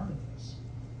absolutely at the heart of this.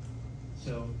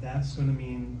 So that's going to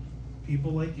mean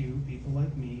people like you, people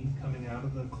like me, coming out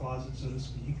of the closet, so to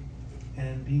speak,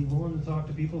 and being willing to talk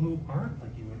to people who aren't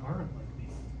like you and aren't like me.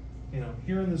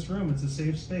 Here in this room, it's a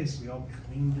safe space. We all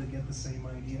claim to get the same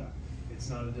idea. It's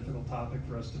not a difficult topic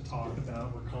for us to talk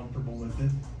about. We're comfortable with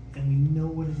it, and we know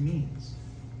what it means.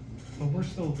 But we're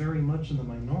still very much in the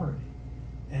minority.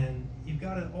 And you've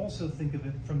got to also think of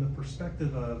it from the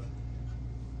perspective of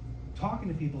talking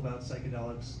to people about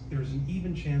psychedelics. There's an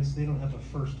even chance they don't have a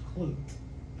first clue.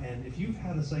 And if you've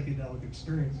had a psychedelic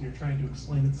experience and you're trying to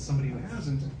explain it to somebody who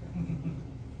hasn't,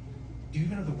 do you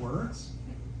even have the words?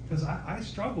 Because I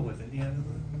struggle with it. You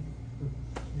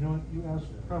know what? You asked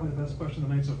probably the best question of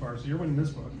the night so far, so you're winning this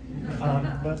book.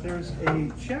 But there's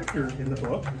a chapter in the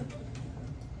book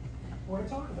where I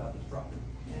talk about this problem.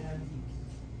 And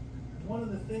one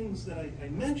of the things that I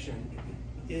mentioned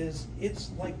is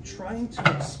it's like trying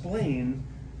to explain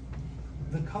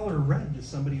the color red to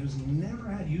somebody who's never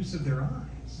had use of their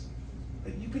eyes.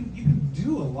 You can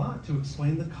do a lot to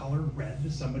explain the color red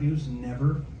to somebody who's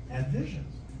never had vision.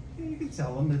 You can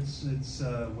tell them it's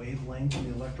wavelength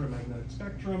in the electromagnetic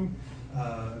spectrum.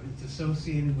 It's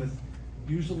associated with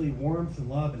usually warmth and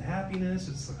love and happiness.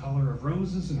 It's the color of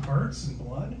roses and hearts and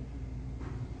blood.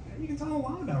 And you can tell a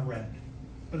lot about red.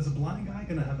 But is a blind guy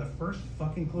going to have the first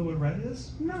fucking clue what red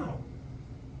is? No.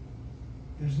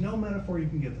 There's no metaphor you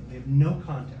can give them. They have no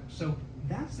context. So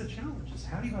that's the challenge, is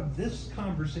how do you have this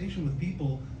conversation with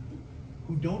people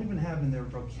who don't even have in their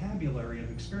vocabulary of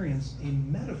experience a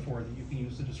metaphor that you can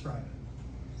use to describe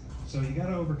it. So you got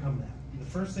to overcome that. The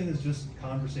first thing is just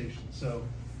conversation. So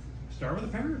start with a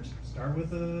parent. Start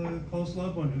with a close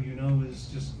loved one who you know is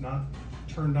just not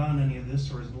turned on any of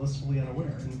this or is blissfully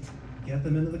unaware, and get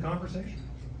them into the conversation.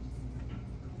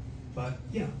 But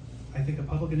yeah, I think a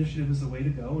public initiative is the way to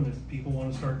go, and if people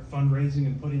want to start fundraising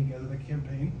and putting together the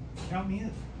campaign, count me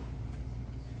in.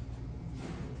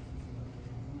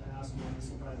 This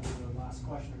will probably be the last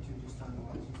question or two, just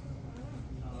time-wise.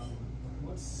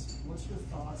 What's your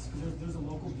thoughts? Because there's a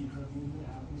local decrit movement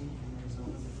happening in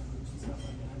Arizona, different groups and stuff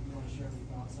like that. You want to share any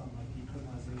thoughts on like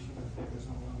decriminalization of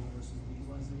Arizona level versus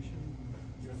legalization?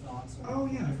 Your thoughts? Oh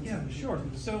yeah, sure.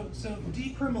 So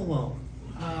decrim alone,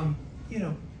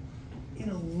 in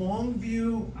a long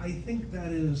view, I think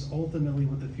that is ultimately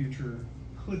what the future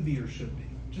could be or should be.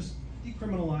 Just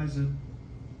decriminalize it,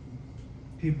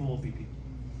 people will be people.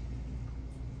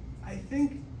 I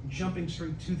think jumping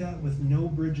straight to that with no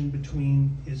bridge in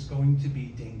between is going to be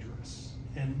dangerous.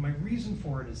 And my reason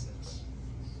for it is this.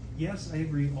 Yes, I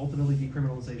agree, ultimately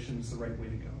decriminalization is the right way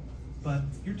to go. But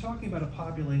you're talking about a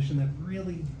population that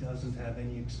really doesn't have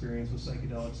any experience with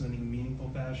psychedelics in any meaningful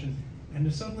fashion. And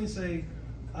to suddenly say,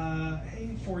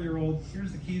 hey, 4-year-old,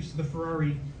 here's the keys to the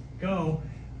Ferrari, go.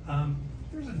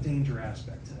 There's a danger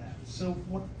aspect to that. So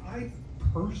what I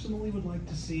personally would like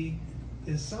to see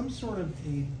is some sort of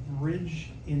a bridge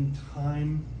in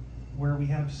time where we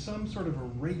have some sort of a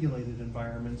regulated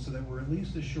environment so that we're at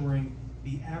least assuring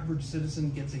the average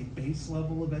citizen gets a base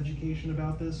level of education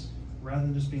about this rather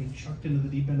than just being chucked into the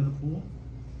deep end of the pool.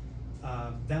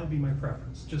 That would be my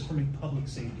preference, just from a public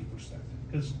safety perspective.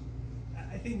 Because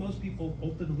I think most people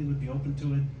ultimately would be open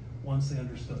to it once they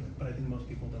understood it, but I think most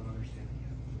people don't understand it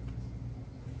yet.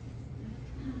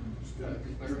 Just to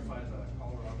clarify the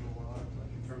Colorado law,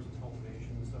 like in terms of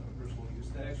cultivation and stuff for personal use,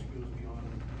 that actually goes beyond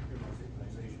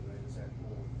criminalization, right? Is that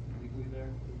more legally there?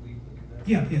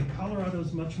 Yeah, Colorado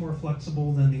is much more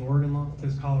flexible than the Oregon law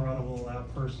because Colorado will allow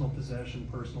personal possession,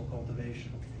 personal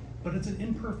cultivation. But it's an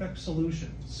imperfect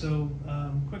solution. So,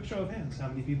 quick show of hands, how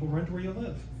many people rent where you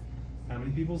live? How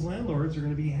many people's landlords are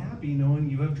going to be happy knowing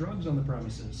you have drugs on the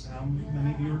premises? How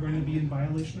many of you are going to be in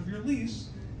violation of your lease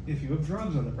if you have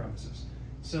drugs on the premises?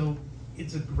 So,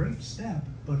 it's a great step,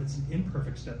 but it's an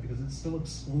imperfect step because it still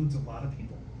excludes a lot of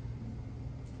people.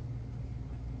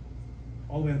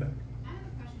 All the way in the back.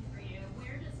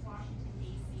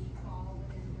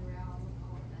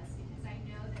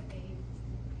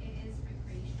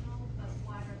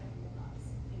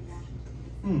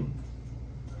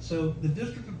 So the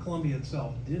District of Columbia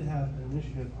itself did have an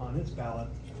initiative on its ballot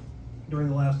during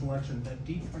the last election that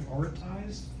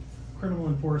deprioritized criminal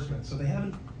enforcement. So they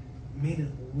haven't made it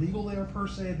legal there per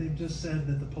se, they've just said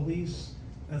that the police,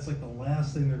 that's like the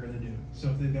last thing they're gonna do. So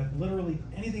if they've got literally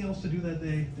anything else to do that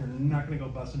day, they're not gonna go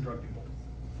bust and drug people.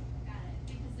 Got it,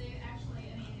 because they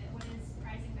actually, I mean, what is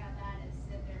surprising about that is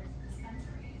that there's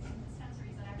dispensaries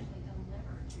that actually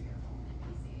deliver to your home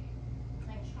in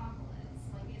DC, like chocolates.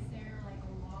 Like, is there like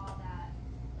a law that,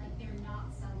 like, they're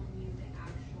not selling you the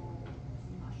actual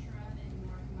mushroom in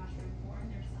American mushroom form,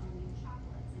 they're selling you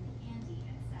chocolates and candy,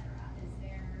 etc. Is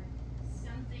there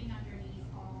something underneath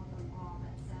all of the law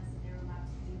that says that they're allowed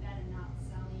to do that and not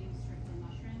sell you strictly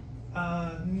mushrooms?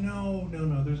 No.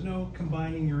 There's no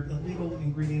combining your illegal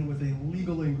ingredient with a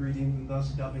legal ingredient and thus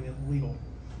dubbing it legal.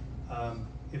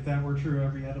 If that were true,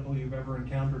 every edible you've ever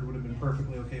encountered would have been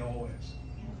perfectly okay always.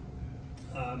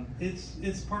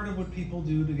 It's part of what people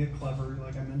do to get clever.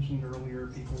 Like I mentioned earlier,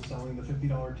 people selling the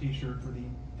 $50 t-shirt for the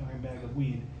dime bag of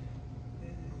weed.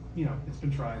 You know, it's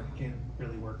been tried. It can't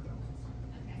really work though.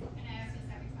 Okay, and I ask a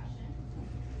second question.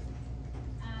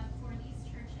 For these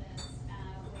churches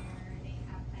where they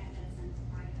have plant medicine as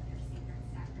part of their secret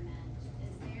sacrament,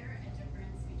 is there a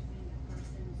difference between the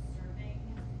person serving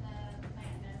the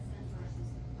plant medicine versus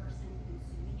the person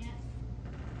consuming it?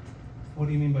 What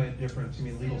do you mean by a difference? You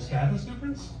mean legal status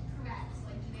difference? Correct.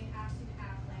 Like, do they have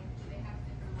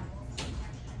different levels of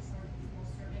protection for people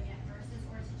serving it versus,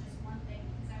 or is it just one thing?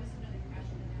 Because I was under the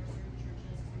impression that there were certain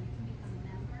churches where you can become a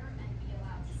member and be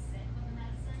allowed to sit with the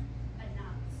medicine, but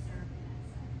not serve the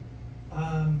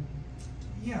medicine.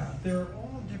 Yeah, there are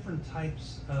all different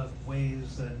types of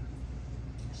ways that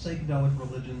psychedelic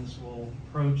religions will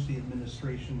approach the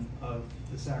administration of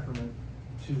the sacrament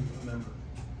to a member.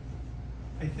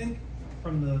 I think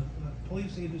from the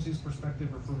police agency's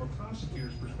perspective or from a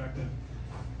prosecutor's perspective,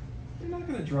 they're not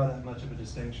going to draw that much of a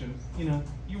distinction. You know,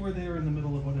 you were there in the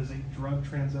middle of what is a drug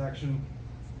transaction,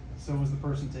 so was the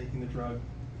person taking the drug.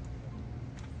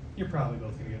 You're probably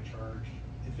both going to get charged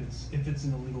if it's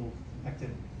an illegal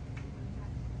activity.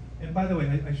 And by the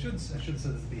way, I should say this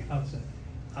at the outset.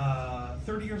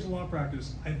 30 years of law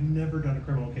practice, I've never done a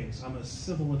criminal case. I'm a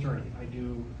civil attorney. I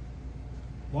do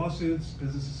lawsuits,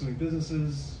 businesses suing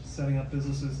businesses, setting up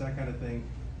businesses, that kind of thing.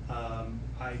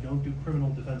 I don't do criminal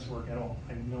defense work at all.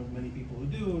 I know many people who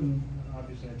do, and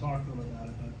obviously I talk to them about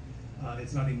it, but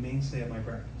it's not a mainstay of my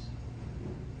practice.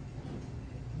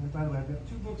 And by the way, I've got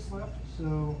 2 books left,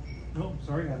 so, no,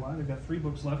 sorry, I lied. I've got 3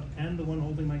 books left, and the one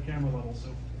holding my camera level, so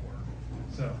 4.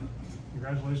 So,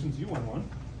 congratulations, you won one.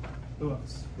 Who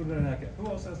else? Who did I not get? Who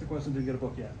else asked the question, didn't get a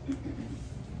book yet? You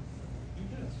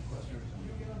did ask a question.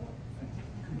 You get a book.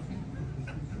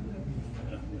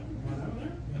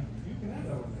 You can have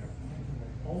that one there.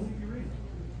 Only if you read it.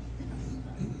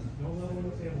 Don't let one on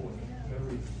the table with you. Gotta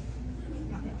read it.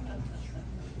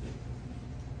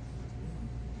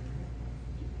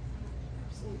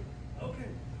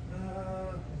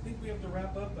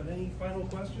 Any final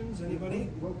questions? Anybody?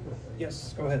 Real quick.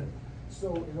 Yes, go ahead.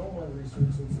 So in all my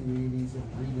research since the 80s and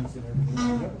readings and everything,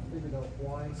 I never figured out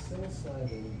why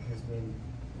psilocybin has been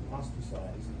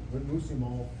ostracized.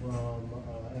 Muscimol from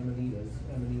Amanita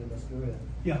muscaria,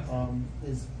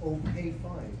 is okay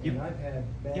fine. Yep. And I've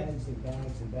had bags and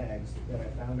bags and bags that I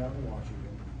found out in Washington.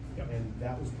 And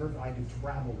that was perfect. I could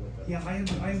travel with it. Yeah,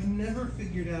 I've never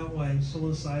figured out why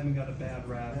psilocybin got a bad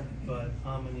rap, but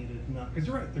Amanita did not. Because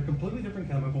you're right, they're completely different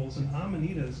chemicals, and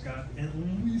Amanita's got at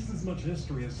least as much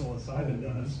history as psilocybin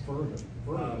does.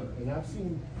 Further. And I've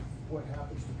seen what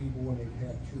happens to people when they've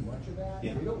had too much of that.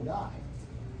 Yeah. They don't die.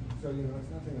 So, you know,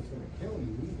 it's nothing that's going to kill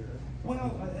you either. Well,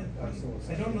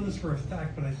 I don't know this for a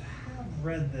fact, but I have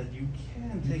read that you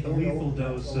can take a lethal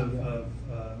dose of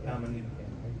Amanita.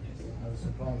 I was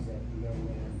surprised that the young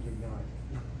man did not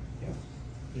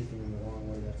take it in the wrong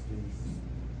way. That's dangerous.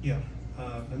 Yeah,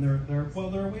 and there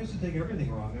are ways to take everything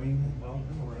wrong. I mean, well,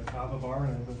 we're at a Kava Bar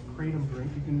and I have a kratom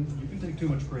drink. You can take too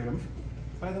much kratom.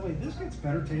 By the way, this gets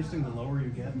better tasting the lower you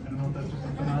get. I don't know if that's just a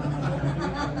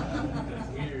phenomenon. That's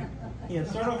weird. Yeah, it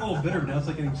started off a little bitter, but now it's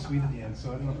like getting sweet at the end. So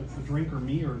I don't know if it's the drink or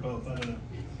me or both. I don't know.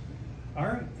 All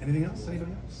right. Anything else?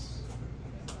 Anybody else?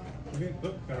 Okay. Oh,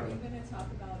 Are you going to talk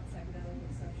about psychedelic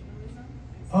exceptionalism?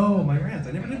 Oh, my rant.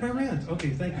 I never did my rant. Okay,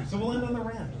 thank you. So we'll end on the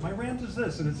rant. My rant is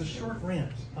this, and it's a short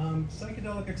rant.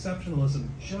 Psychedelic exceptionalism,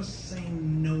 just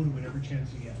saying no to it every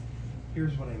chance you get.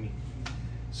 Here's what I mean.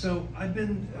 So I've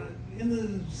been in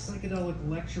the psychedelic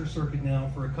lecture circuit now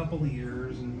for a couple of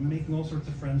years and making all sorts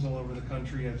of friends all over the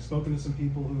country. I've spoken to some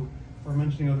people who are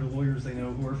mentioning other lawyers they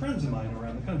know who are friends of mine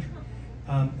around the country.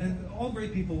 And all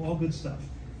great people, all good stuff.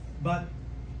 But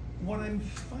what I'm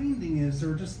finding is there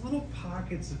are just little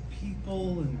pockets of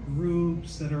people and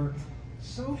groups that are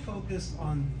so focused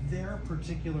on their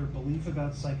particular belief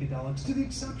about psychedelics, to the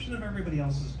exception of everybody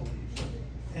else's belief.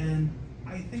 And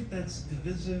I think that's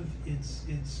divisive,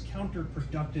 it's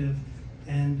counterproductive,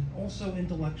 and also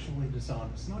intellectually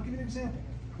dishonest. And I'll give you an example,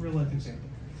 a real life example.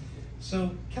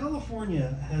 So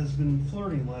California has been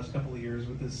flirting the last couple of years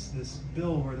with this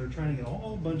bill where they're trying to get a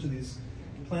whole bunch of these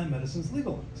plant medicines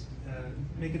legalized,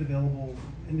 make it available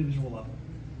individual level.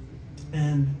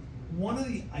 And one of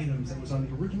the items that was on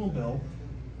the original bill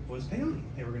was peyote.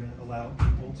 They were going to allow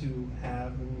people to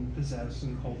have and possess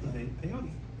and cultivate peyote.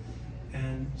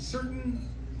 And certain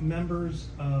members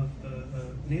of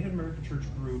a Native American church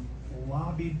group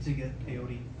lobbied to get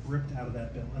peyote ripped out of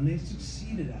that bill, and they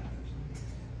succeeded at it.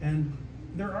 And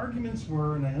their arguments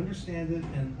were, and I understand it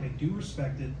and I do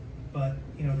respect it, but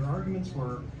you know, their arguments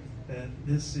were that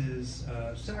this is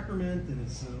a sacrament and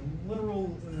it's a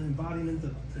literal embodiment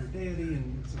of their deity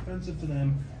and it's offensive to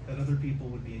them that other people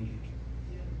would be engaging.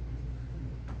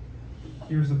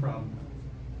 Here's the problem.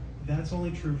 That's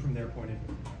only true from their point of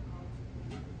view.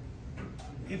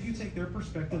 If you take their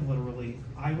perspective literally,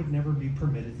 I would never be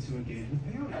permitted to engage with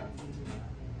peyote.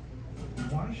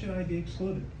 Why should I be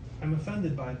excluded? I'm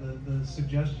offended by the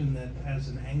suggestion that as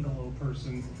an Anglo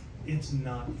person, it's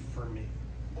not for me.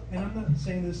 And I'm not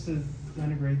saying this to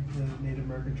denigrate the Native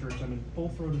American church. I'm in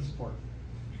full-throated support.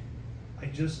 I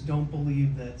just don't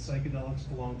believe that psychedelics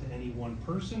belong to any one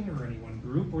person or any one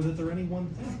group or that they're any one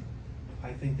thing.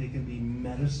 I think they can be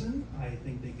medicine. I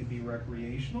think they can be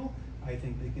recreational. I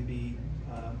think they can be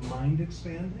mind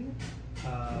expanding.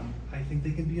 I think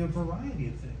they can be a variety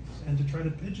of things. And to try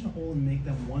to pigeonhole and make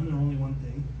them one and only one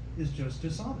thing is just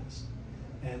dishonest.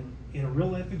 And in a real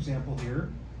life example here,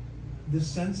 this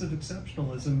sense of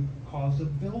exceptionalism caused a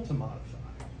bill to modify.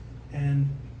 And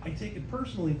I take it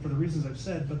personally for the reasons I've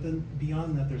said, but then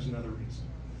beyond that, there's another reason.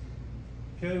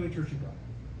 Peyote Way Church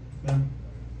of God,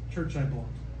 church I belong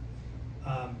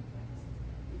to.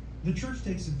 The church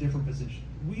takes a different position.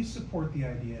 We support the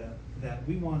idea that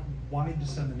we want wide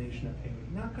dissemination of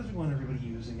peyote, not because we want everybody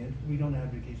using it. We don't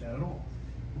advocate that at all.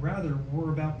 Rather,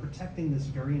 we're about protecting this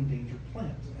very endangered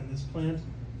plant. And this plant,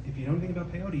 if you know anything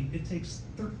about peyote, it takes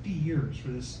 30 years for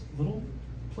this little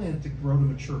plant to grow to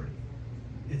maturity.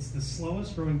 It's the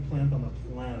slowest growing plant on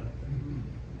the planet, I think.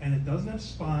 And it doesn't have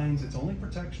spines. Its only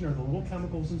protection are the little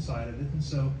chemicals inside of it. And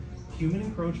so human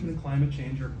encroachment and climate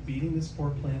change are beating this poor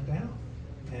plant down.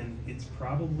 And it's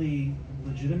probably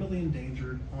legitimately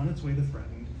endangered, on its way to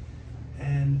threatened,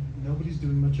 and nobody's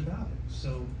doing much about it.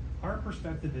 So our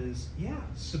perspective is, yeah,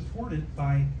 support it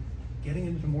by getting it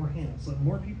into more hands. Let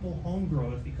more people home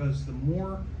grow it, because the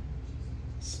more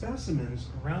specimens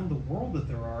around the world that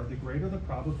there are, the greater the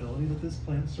probability that this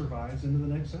plant survives into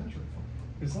the next century.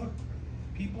 Because look,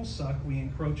 people suck, we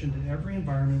encroach into every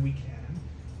environment we can,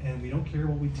 and we don't care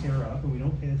what we tear up, and we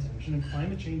don't pay attention, and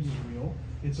climate change is real.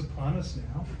 It's upon us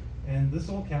now, and this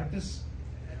old cactus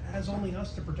has only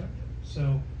us to protect it.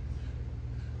 So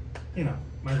you know,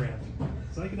 my rant.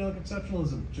 Psychedelic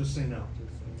exceptionalism, just say no.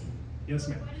 Yes,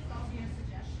 ma'am. What is also your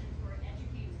suggestion for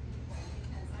educating people?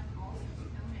 Because I'm also a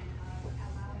proponent of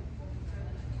allowing people to grow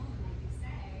them at home. Like you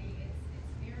say, it's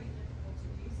very difficult to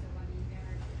do so. I mean,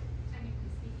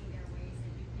 technically speaking, there are ways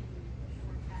that you can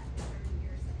shortcut the 30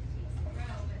 years that it takes to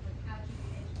grow, but like, how do you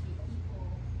educate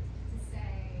people to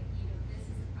say, you know, this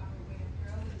is a proper way of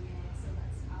growing it, so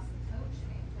let's stop the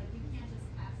poaching? Like, you can't just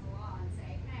pass a law and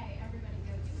say, hey, everybody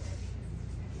go do it, because it's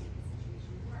just going to make the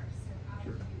situation worse. So how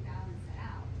do you balance that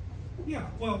out? Yeah,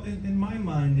 well, in my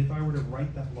mind, if I were to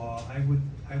write that law, I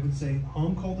would say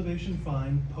home cultivation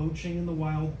fine, poaching in the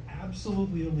wild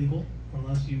absolutely illegal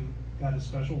unless you got a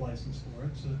special license for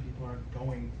it, so that people aren't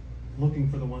going looking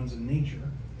for the ones in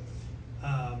nature.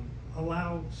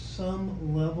 Allow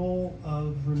some level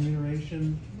of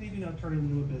remuneration, maybe not turn it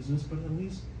into a business, but at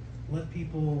least let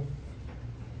people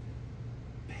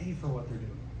pay for what they're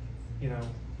doing. You know,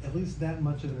 at least that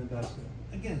much of an investment.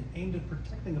 Again, aimed at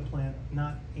protecting a plant,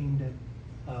 not aimed at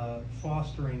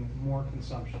fostering more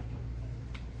consumption.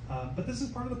 But this is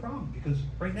part of the problem, because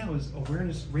right now as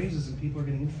awareness raises and people are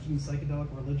getting interested in psychedelic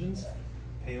religions,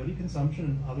 peyote consumption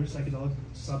and other psychedelic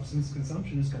substance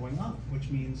consumption is going up, which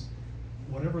means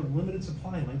whatever limited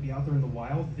supply might be out there in the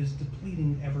wild is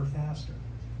depleting ever faster.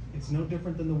 It's no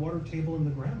different than the water table in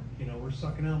the ground. You know, we're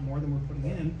sucking out more than we're putting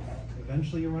in.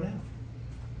 Eventually you run out.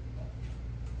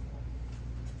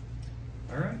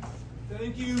 All right.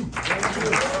 Thank you. Thank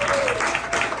you.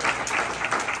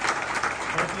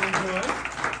 Hope you enjoyed.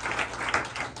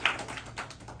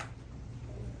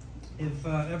 If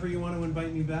ever you want to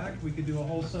invite me back, we could do a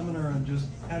whole seminar on just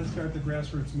how to start the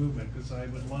grassroots movement, because I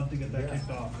would love to get that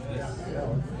kicked off. Yes.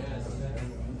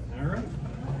 All right.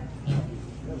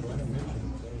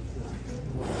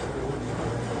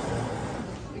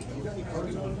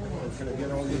 Can I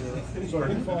get all your,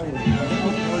 sorry.